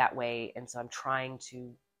that way, and so I'm trying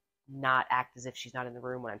to not act as if she's not in the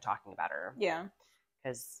room when I'm talking about her. Yeah.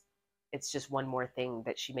 Because it's just one more thing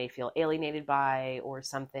that she may feel alienated by or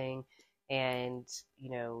something, and,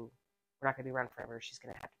 we're not going to be around forever. She's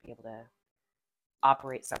going to have to be able to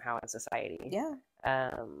operate somehow in society. Yeah.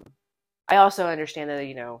 I also understand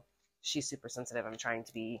that, she's super sensitive. I'm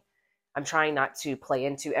trying not to play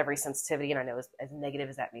into every sensitivity, and I know as negative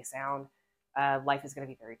as that may sound, life is going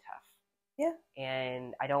to be very tough. Yeah.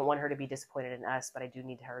 And I don't want her to be disappointed in us, but I do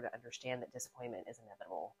need her to understand that disappointment is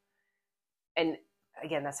inevitable. And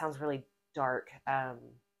again, that sounds really dark.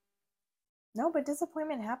 No, but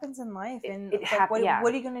disappointment happens in life, and what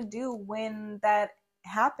are you going to do when that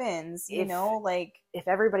happens? If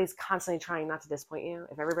everybody's constantly trying not to disappoint you,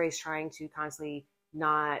 if everybody's trying to constantly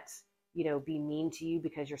not, be mean to you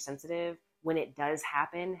because you're sensitive, when it does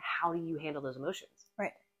happen, how do you handle those emotions?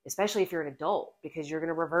 Right. Especially if you're an adult, because you're going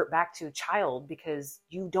to revert back to a child because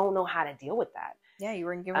you don't know how to deal with that. Yeah, you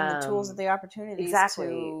weren't given the tools or the opportunities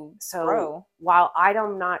to so grow. While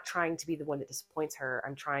I'm not trying to be the one that disappoints her,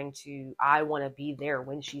 I want to be there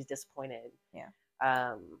when she's disappointed. Yeah.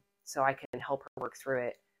 So I can help her work through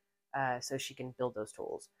it, so she can build those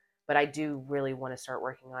tools. But I do really want to start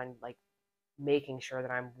working on, like, making sure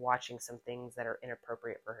that I'm watching some things that are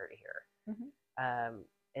inappropriate for her to hear. Mm-hmm.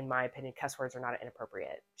 In my opinion, cuss words are not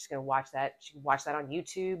inappropriate. She's going to watch that. She can watch that on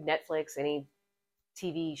YouTube, Netflix, any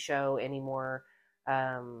TV show anymore.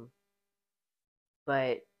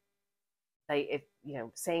 But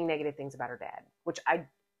saying negative things about her dad, which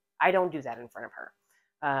I don't do that in front of her.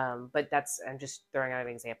 But I'm just throwing out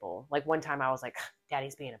an example. Like, one time I was like,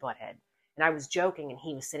 Daddy's being a butthead. And I was joking, and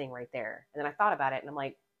he was sitting right there. And then I thought about it, and I'm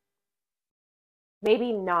like,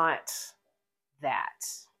 maybe not that.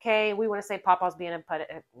 Okay, we want to say Papa's being a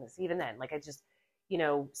butthead. Even then, like, I just,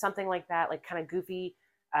 something like that, like, kind of goofy.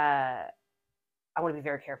 I want to be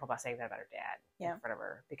very careful about saying that about her dad in front of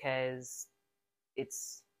her, because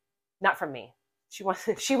it's not from me.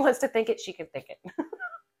 If she wants to think it, she can think it.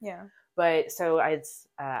 Yeah. But so I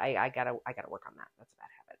gotta work on that. That's a bad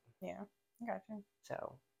habit. Yeah, gotcha.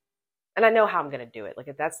 So, and I know how I'm gonna do it. Like,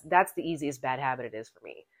 that's the easiest bad habit it is for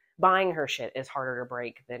me. Buying her shit is harder to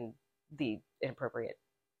break than the inappropriate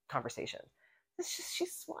conversation. It's just, she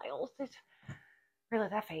smiles. Really,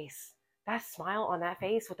 that smile on that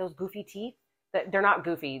face with those goofy teeth. They're not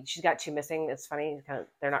goofy. She's got two missing. It's funny.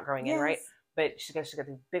 They're not growing in, right? But she's got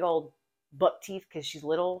these big old buck teeth because she's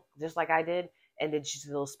little, just like I did. And then she's a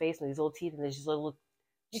little space and these little teeth, and there's just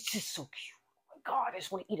it's just so cute. Oh my God, I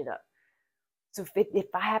just want to eat it up. So if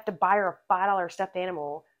I have to buy her a $5 stuffed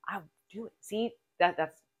animal, I'll do it. See,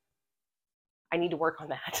 that's, I need to work on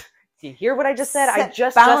that. Do you hear what I just said? Set I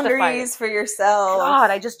just boundaries justified it. For yourself. God,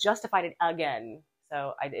 I just justified it again.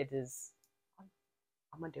 So it is.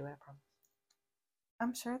 I'm gonna do it. I promise.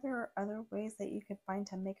 I'm sure there are other ways that you could find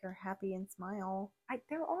to make her happy and smile.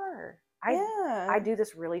 There are. Yeah. I do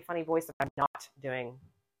this really funny voice that I'm not doing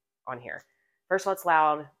on here. First of all, it's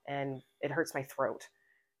loud and it hurts my throat.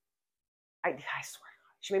 I swear.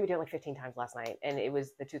 She made me do it like 15 times last night, and it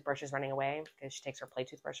was the toothbrush is running away because she takes her play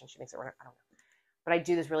toothbrush and she makes it run. I don't know. But I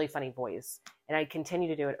do this really funny voice, and I continue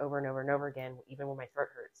to do it over and over and over again, even when my throat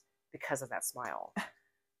hurts, because of that smile.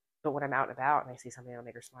 But when I'm out and about and I see something that'll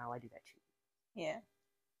make her smile, I do that too. Yeah.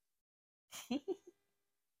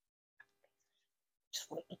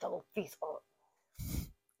 Just want to eat the little face off.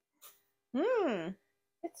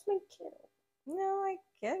 It's my kid. No, I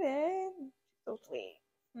get it. So sweet.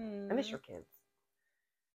 I miss your kids.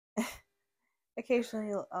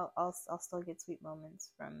 Occasionally, I'll still get sweet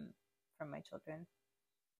moments from my children.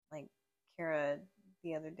 Like Kara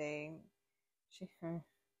the other day, she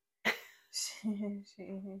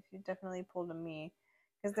definitely pulled a me,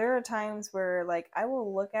 because there are times where like I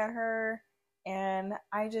will look at her and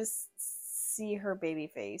I just see her baby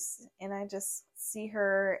face, and I just see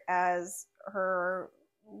her as her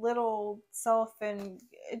little self, and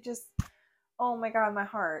it just, oh my god, my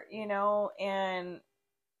heart, and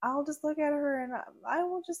I'll just look at her and I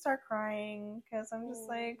will just start crying, because I'm just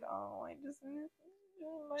like, oh, I just miss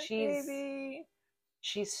my baby.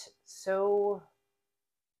 She's so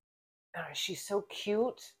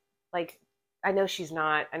cute. Like, I know she's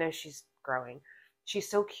growing. She's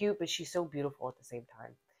so cute, but she's so beautiful at the same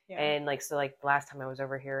time. Yeah. And like, so like the last time I was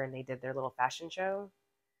over here and they did their little fashion show,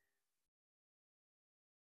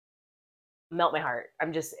 melt my heart.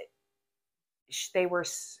 Sadie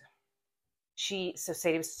was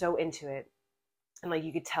so into it. And like,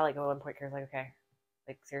 you could tell, like, at one point, Kara's like, okay,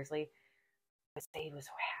 like, seriously? But Sadie was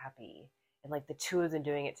so happy. And like the two of them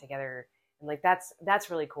doing it together. And like, that's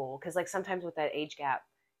really cool. Cause like sometimes with that age gap,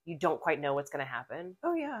 you don't quite know what's going to happen.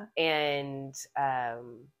 Oh yeah. And,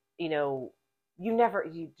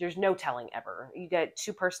 there's no telling ever. You get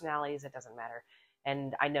two personalities. It doesn't matter.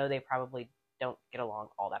 And I know they probably don't get along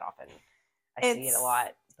all that often. I see it a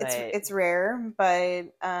lot. But it's rare, but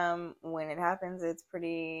when it happens, it's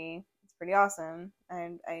pretty awesome.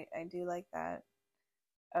 And I do like that.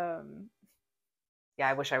 Yeah,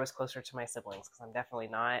 I wish I was closer to my siblings, because I'm definitely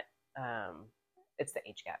not. It's the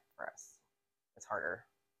age gap for us. It's harder.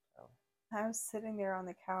 So. I was sitting there on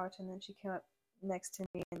the couch, and then she came up next to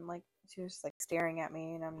me, and like she was just like staring at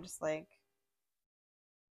me, and I'm just like,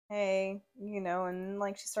 hey, and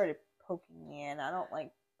like she started poking me, and I don't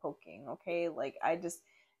like poking, okay? Like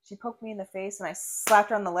she poked me in the face, and I slapped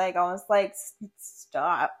her on the leg. I was like,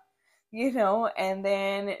 stop. And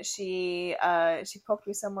then she poked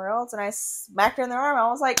me somewhere else, and I smacked her in the arm. I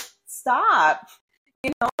was like, stop.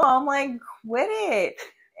 I'm like, quit it.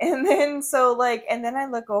 And then and then I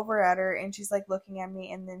look over at her, and she's like looking at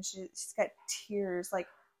me, and then she's got tears like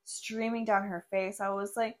streaming down her face. I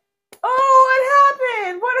was like, oh, what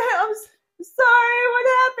happened? I'm sorry, what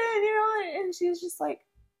happened? And she was just like,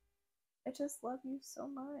 I just love you so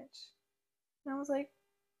much. And I was like,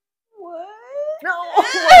 what? No.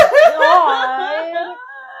 Oh my god.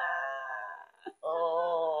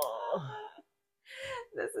 Oh.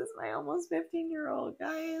 This is my almost 15-year-old,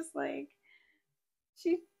 guys. Like,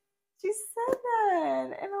 she said that,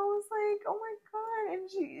 and I was like, oh my god.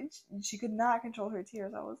 And she could not control her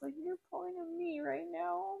tears. I was like, you're pulling on me right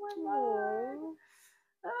now. Oh my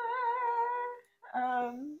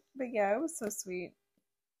god. But yeah, it was so sweet.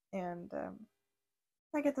 And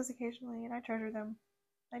I get those occasionally, and I treasure them.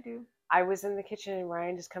 I do. I was in the kitchen, and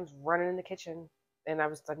Ryan just comes running in the kitchen, and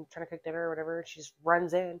I'm trying to cook dinner or whatever, and she just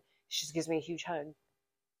runs in. She just gives me a huge hug.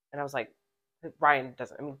 And I was like, Ryan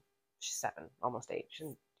doesn't, she's 7, almost 8. She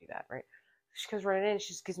shouldn't do that, right? She comes running in, she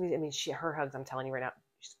just gives me, her hugs, I'm telling you right now,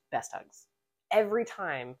 she's the best hugs. Every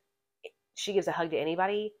time she gives a hug to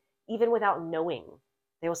anybody, even without knowing,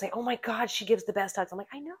 they will say, oh my God, she gives the best hugs. I'm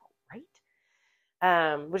like, I know, right?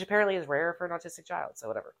 Which apparently is rare for an autistic child, so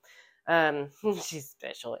whatever. She's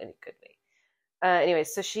special in a good way. Anyway,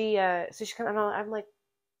 so she comes, and I'm like,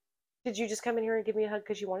 did you just come in here and give me a hug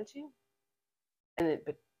because you wanted to?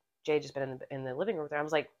 But Jay had just been in the living room with her. I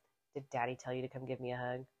was like, did Daddy tell you to come give me a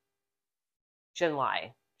hug? She doesn't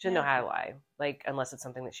lie. She doesn't know how to lie. Like, unless it's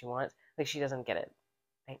something that she wants. Like, she doesn't get it.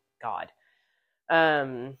 Thank God.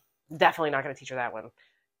 Definitely not going to teach her that one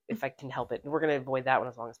if I can help it. We're going to avoid that one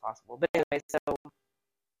as long as possible. But anyway, so,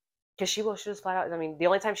 because she just flat out, the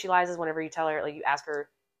only time she lies is whenever you tell her, like, you ask her,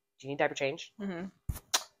 do you need diaper change? Mm-hmm.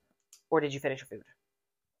 Or did you finish your food?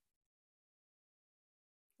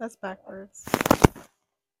 That's backwards.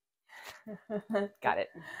 Got it.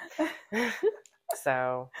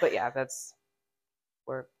 So, but yeah, that's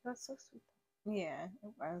so sweet. Yeah,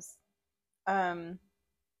 it was.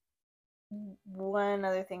 one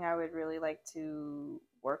other thing I would really like to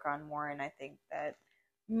work on more, and I think that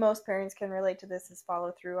most parents can relate to this, is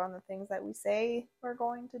follow through on the things that we say we're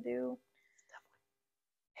going to do.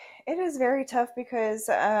 It is very tough because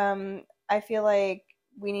I feel like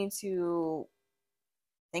we need to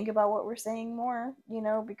think about what we're saying more,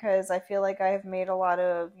 because I feel like I've made a lot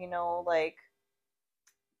of, like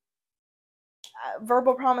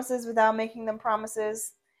verbal promises without making them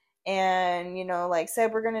promises, and like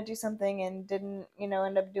said we're gonna do something and didn't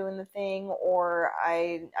end up doing the thing, or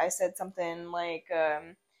I said something like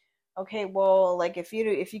okay, well, like if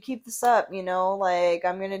you keep this up, like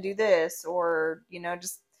I'm gonna do this, or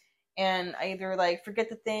just, and I either like forget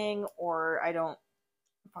the thing or I don't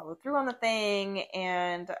follow through on the thing.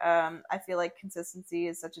 And I feel like consistency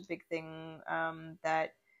is such a big thing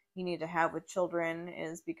that you need to have with children,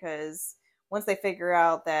 is because once they figure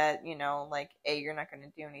out that like you're not going to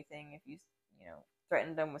do anything if you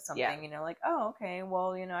threaten them with something, like, oh, okay,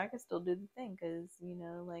 well, I can still do the thing because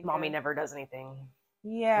like Mommy never does anything.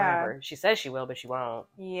 Yeah. Whatever. She says she will, but she won't.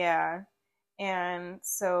 Yeah. And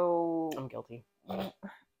so I'm guilty.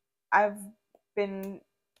 I've been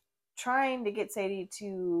trying to get Sadie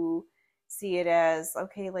to see it as,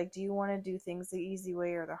 okay, like, do you want to do things the easy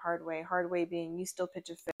way or the hard way? Hard way being you still pitch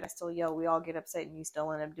a fit, I still yell, we all get upset, and you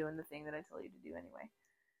still end up doing the thing that I tell you to do anyway.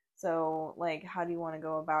 So, like, how do you want to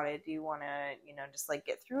go about it? Do you want to, just, like,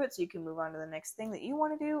 get through it so you can move on to the next thing that you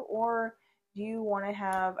want to do? Or do you want to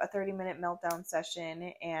have a 30-minute meltdown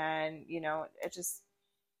session and, it just...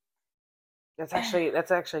 That's actually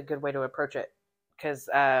a good way to approach it. Because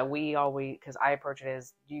I approach it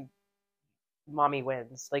as mommy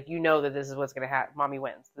wins. Like, that this is what's going to happen. Mommy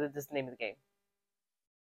wins. This is the name of the game.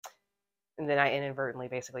 And then I inadvertently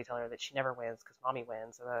basically tell her that she never wins because mommy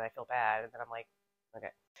wins. And then I feel bad. And then I'm like,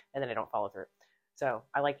 okay. And then I don't follow through. So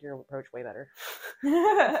I like your approach way better.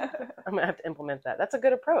 I'm going to have to implement that. That's a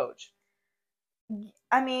good approach.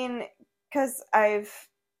 I mean, because I've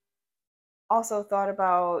also thought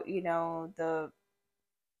about,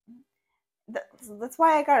 that's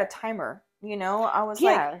why I got a timer, I was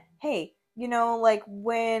like, hey, like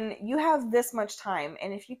when you have this much time,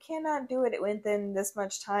 and if you cannot do it within this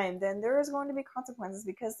much time, then there is going to be consequences,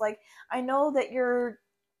 because like I know that you're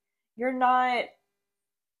not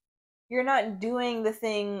doing the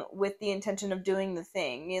thing with the intention of doing the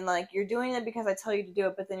thing. And like you're doing it because I tell you to do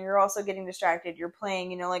it, but then you're also getting distracted. You're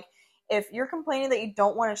playing, like if you're complaining that you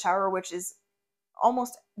don't want to shower, which is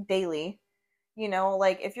almost daily,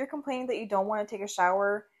 like if you're complaining that you don't want to take a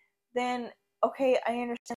shower, then okay, I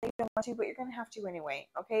understand that you don't want to, but you're going to have to anyway.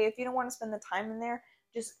 Okay. If you don't want to spend the time in there,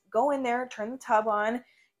 just go in there, turn the tub on,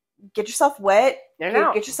 get yourself wet,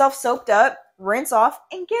 get yourself soaked up, rinse off,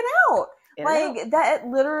 and get out. That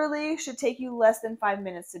literally should take you less than 5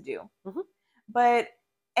 minutes to do. Mm-hmm. But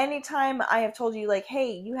anytime I have told you, like,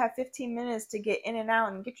 hey, you have 15 minutes to get in and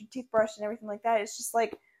out and get your teeth brushed and everything like that, it's just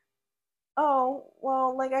like, oh,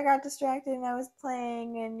 well, like, I got distracted and I was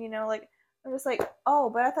playing, and, like, I'm just like, oh,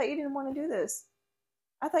 but I thought you didn't want to do this.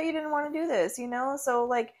 So,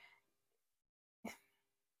 like,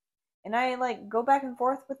 and I, like, go back and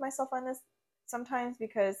forth with myself on this sometimes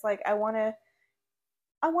because, like, I want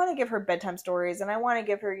to give her bedtime stories, and I want to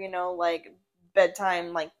give her, like,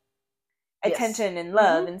 bedtime, like, attention and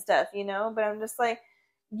love and stuff, but I'm just like,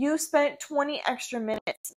 you spent 20 extra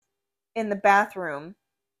minutes in the bathroom,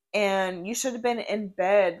 and you should have been in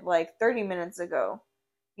bed, like, 30 minutes ago,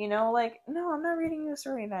 like, no, I'm not reading you a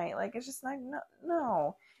story tonight, like, it's just like,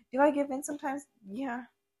 no. Do I give in sometimes? Yeah.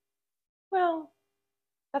 Well,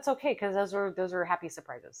 that's okay, because those are happy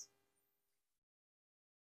surprises.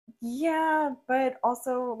 Yeah, but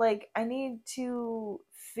also, like, I need to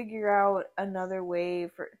figure out another way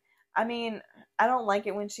for... I mean, I don't like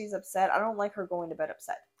it when she's upset. I don't like her going to bed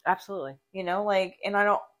upset. Absolutely. Like, and I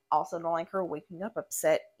don't like her waking up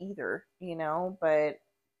upset either, but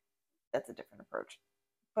that's a different approach.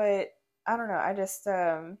 But I don't know. I just...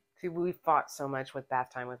 See, we fought so much with bath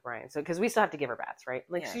time with Brian. So, because we still have to give her baths, right?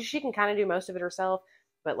 Like, she can kind of do most of it herself,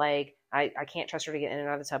 but, like, I can't trust her to get in and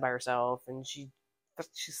out of the tub by herself, and she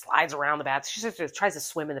slides around the bath. She just tries to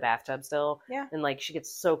swim in the bathtub still. Yeah. And like she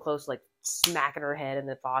gets so close, like smacking her head in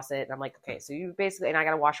the faucet. And I'm like, okay, so you basically, and I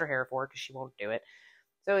got to wash her hair for her because she won't do it.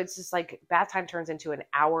 So it's just like bath time turns into an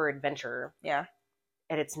hour adventure. Yeah.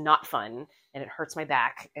 And it's not fun, and it hurts my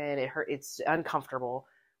back, and it's uncomfortable.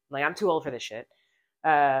 Like, I'm too old for this shit.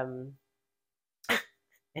 And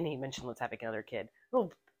he mentioned let's have another kid.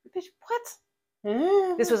 Oh, bitch,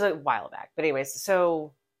 what? This was a while back. But anyways,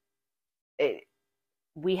 so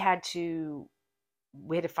we had to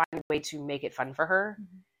find a way to make it fun for her.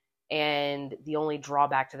 Mm-hmm. And the only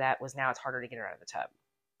drawback to that was now it's harder to get her out of the tub.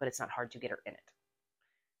 but it's not hard to get her in it.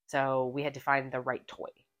 So we had to find the right toy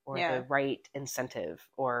or Yeah. the right incentive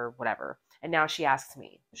or whatever. And now she asks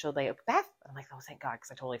me, she'll like, Beth? I'm like, oh, thank God, because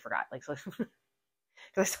I totally forgot. Like, so, because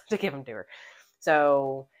I still have to give them to her.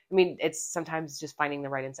 So, I mean, it's sometimes just finding the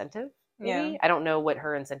right incentive. Maybe. Yeah. I don't know what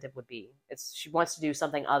her incentive would be. She wants to do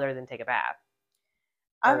something other than take a bath.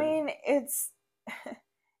 I mean, it's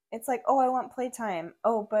like, oh, I want playtime.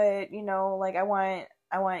 Oh, but like I want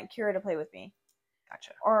Kira to play with me.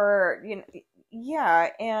 Gotcha. Or yeah.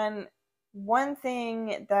 And one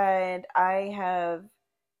thing that I have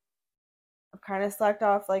kind of slacked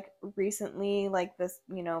off like recently, like this,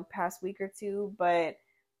 past week or two, but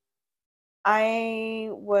I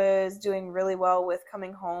was doing really well with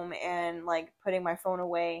coming home and like putting my phone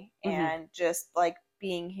away and just like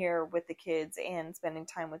being here with the kids and spending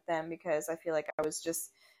time with them, because I feel like I was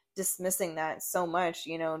just dismissing that so much,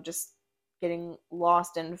 just getting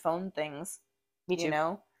lost in phone things. Me too.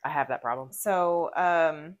 I have that problem. So,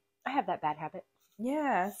 I have that bad habit.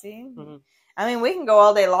 Yeah, see? I mean, we can go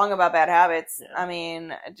all day long about bad habits. Yeah. I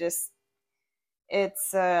mean, just it's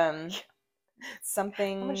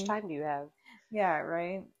something. How much time do you have? Yeah,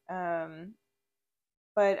 right.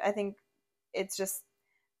 But I think it's just.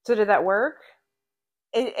 So did that work?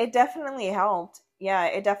 It definitely helped. Yeah,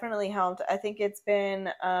 it definitely helped. I think it's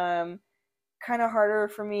been kind of harder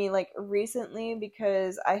for me like recently,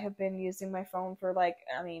 because I have been using my phone for like,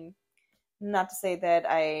 I mean, not to say that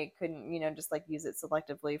I couldn't, just like use it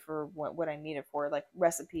selectively for what I need it for, like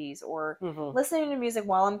recipes or listening to music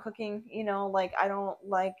while I'm cooking, like I don't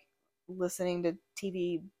like listening to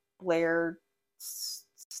TV blare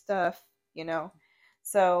stuff,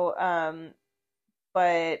 so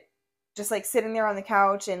but just like sitting there on the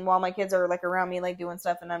couch and while my kids are like around me like doing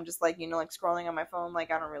stuff and I'm just like like scrolling on my phone,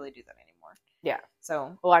 like I don't really do that anymore. Yeah.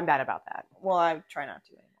 So well, I'm bad about that. Well, I try not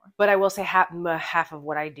to anymore. But I will say half of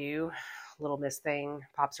what I do, little Miss Thing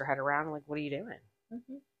pops her head around. I'm like, what are you doing?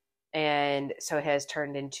 And so it has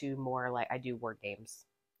turned into more like I do word games.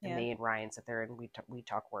 And me and Ryan sit there and we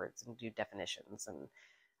talk words and do definitions. And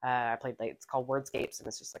I played like, it's called Wordscapes, and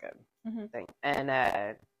it's just like a thing.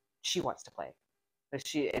 And she wants to play. But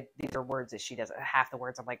these are words that she doesn't. Half the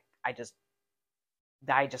words I'm like, I just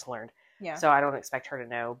learned. Yeah. So I don't expect her to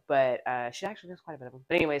know. But she actually knows quite a bit of them.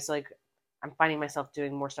 But anyway, so like I'm finding myself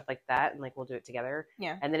doing more stuff like that, and like we'll do it together.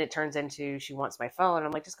 Yeah. And then it turns into she wants my phone, and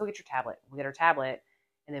I'm like, just go get your tablet. We'll get her tablet,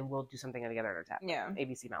 and then we'll do something together on our tablet. Yeah.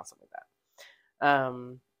 ABC Mouse, something like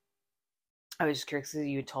that. I was just curious because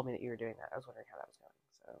you had told me that you were doing that. I was wondering how that was going.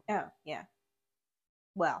 So. Oh yeah.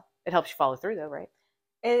 Well, it helps you follow through, though, right?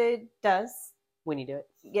 It does. When you do it.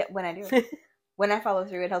 Yeah, when I do it. When I follow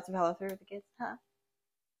through, it helps me follow through with the kids. Huh?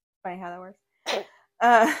 Funny how that works.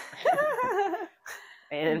 I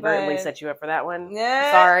inadvertently set you up for that one.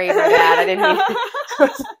 Sorry, my bad. I didn't mean.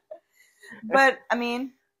 But I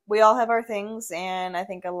mean, we all have our things, and I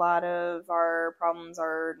think a lot of our problems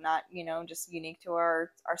are not, just unique to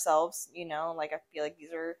ourselves. Like I feel like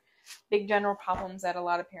these are big general problems that a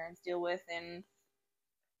lot of parents deal with, and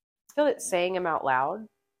I feel that saying them out loud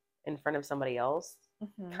in front of somebody else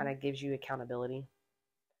kind of gives you accountability.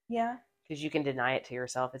 Yeah, because you can deny it to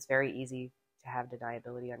yourself. It's very easy to have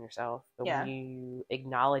deniability on yourself, but when you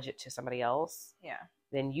acknowledge it to somebody else,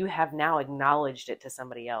 then you have now acknowledged it to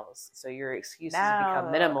somebody else. So your excuses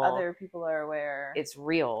become minimal. Other people are aware. It's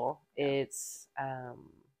real. Yeah. It's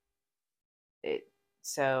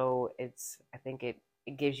I think it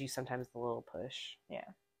gives you sometimes the little push. Yeah.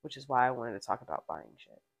 Which is why I wanted to talk about buying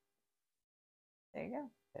shit. There you go.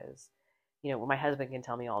 Because, when my husband can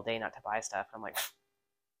tell me all day not to buy stuff, I'm like,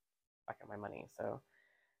 fucking my money. So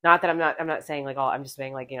not that I'm not saying like, I'm just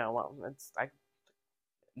saying like, well, it's like,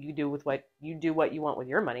 you do what you want with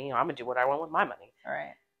your money. I'm gonna do what I want with my money. All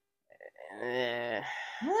right.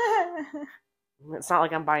 It's not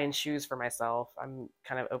like I'm buying shoes for myself. I'm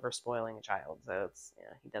kind of over spoiling a child. So it's,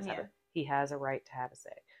 he has a right to have a say.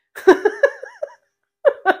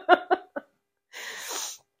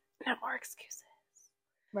 No more excuses.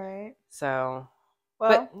 Right. So,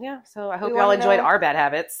 well, but yeah. So I hope y'all enjoyed our bad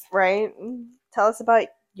habits. Right. Tell us about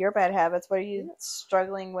your bad habits. What are you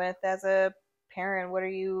struggling with as a parent? What are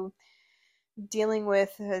you dealing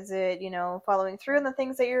with? Is it, following through on the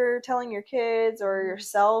things that you're telling your kids or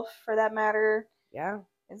yourself for that matter? Yeah.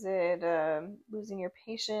 Is it losing your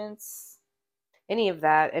patience? Any of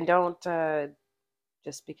that. And don't,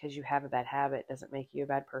 just because you have a bad habit doesn't make you a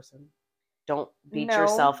bad person. Don't beat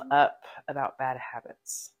yourself up about bad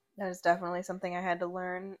habits. That is definitely something I had to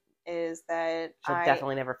learn, is that She'll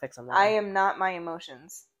definitely never fix them. I am not my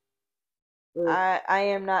emotions. I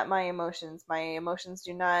am not my emotions. My emotions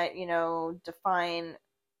do not, define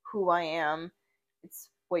who I am. It's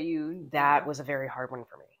what you That was a very hard one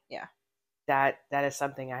for me. Yeah. That is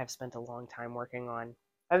something I have spent a long time working on.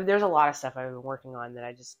 I mean, there's a lot of stuff I've been working on that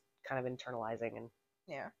I just kind of internalizing, and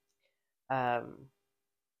yeah.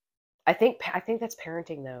 I think that's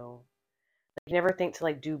parenting though. You never think to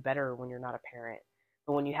like do better when you're not a parent,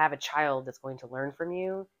 but when you have a child that's going to learn from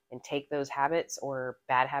you and take those habits or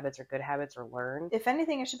bad habits or good habits or learn. If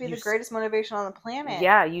anything, it should be the greatest motivation on the planet.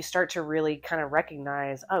 Yeah, you start to really kind of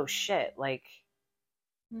recognize, oh shit, like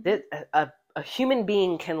a human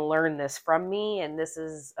being can learn this from me, and this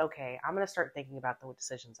is okay. I'm gonna start thinking about the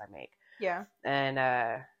decisions I make. Yeah. And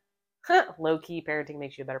low key parenting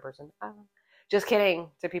makes you a better person. Just kidding.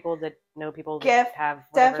 To people that know people that have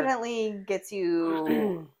whatever. Definitely gets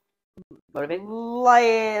you motivated.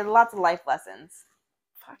 Lots of life lessons.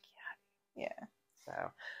 Fuck yeah. Yeah.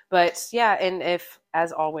 So, but yeah, and if,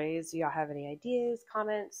 as always, y'all have any ideas,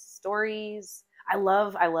 comments, stories, I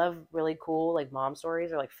love really cool like mom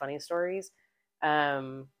stories or like funny stories.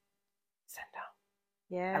 Send them.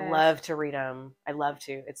 Yeah. I love to read them. I love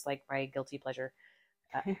to. It's like my guilty pleasure.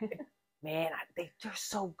 Man, they're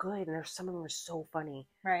so good, and some of them are so funny.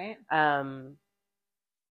 Right.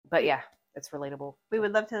 But yeah, it's relatable. We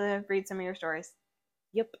would love to read some of your stories.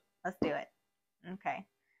 Yep. Let's do it. Okay.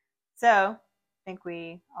 So, I think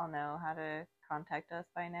we all know how to contact us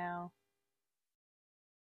by now.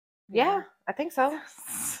 Yeah, I think so.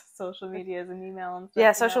 Social medias and email and stuff.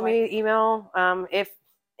 Yeah, social media, email.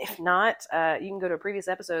 If not, you can go to a previous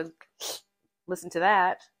episode, listen to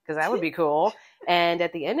that, because that would be cool. And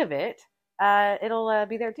at the end of it, it'll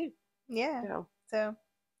be there too. Yeah. So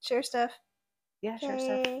share stuff. Yeah, share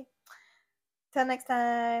stuff. Till next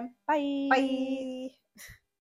time. Bye. Bye.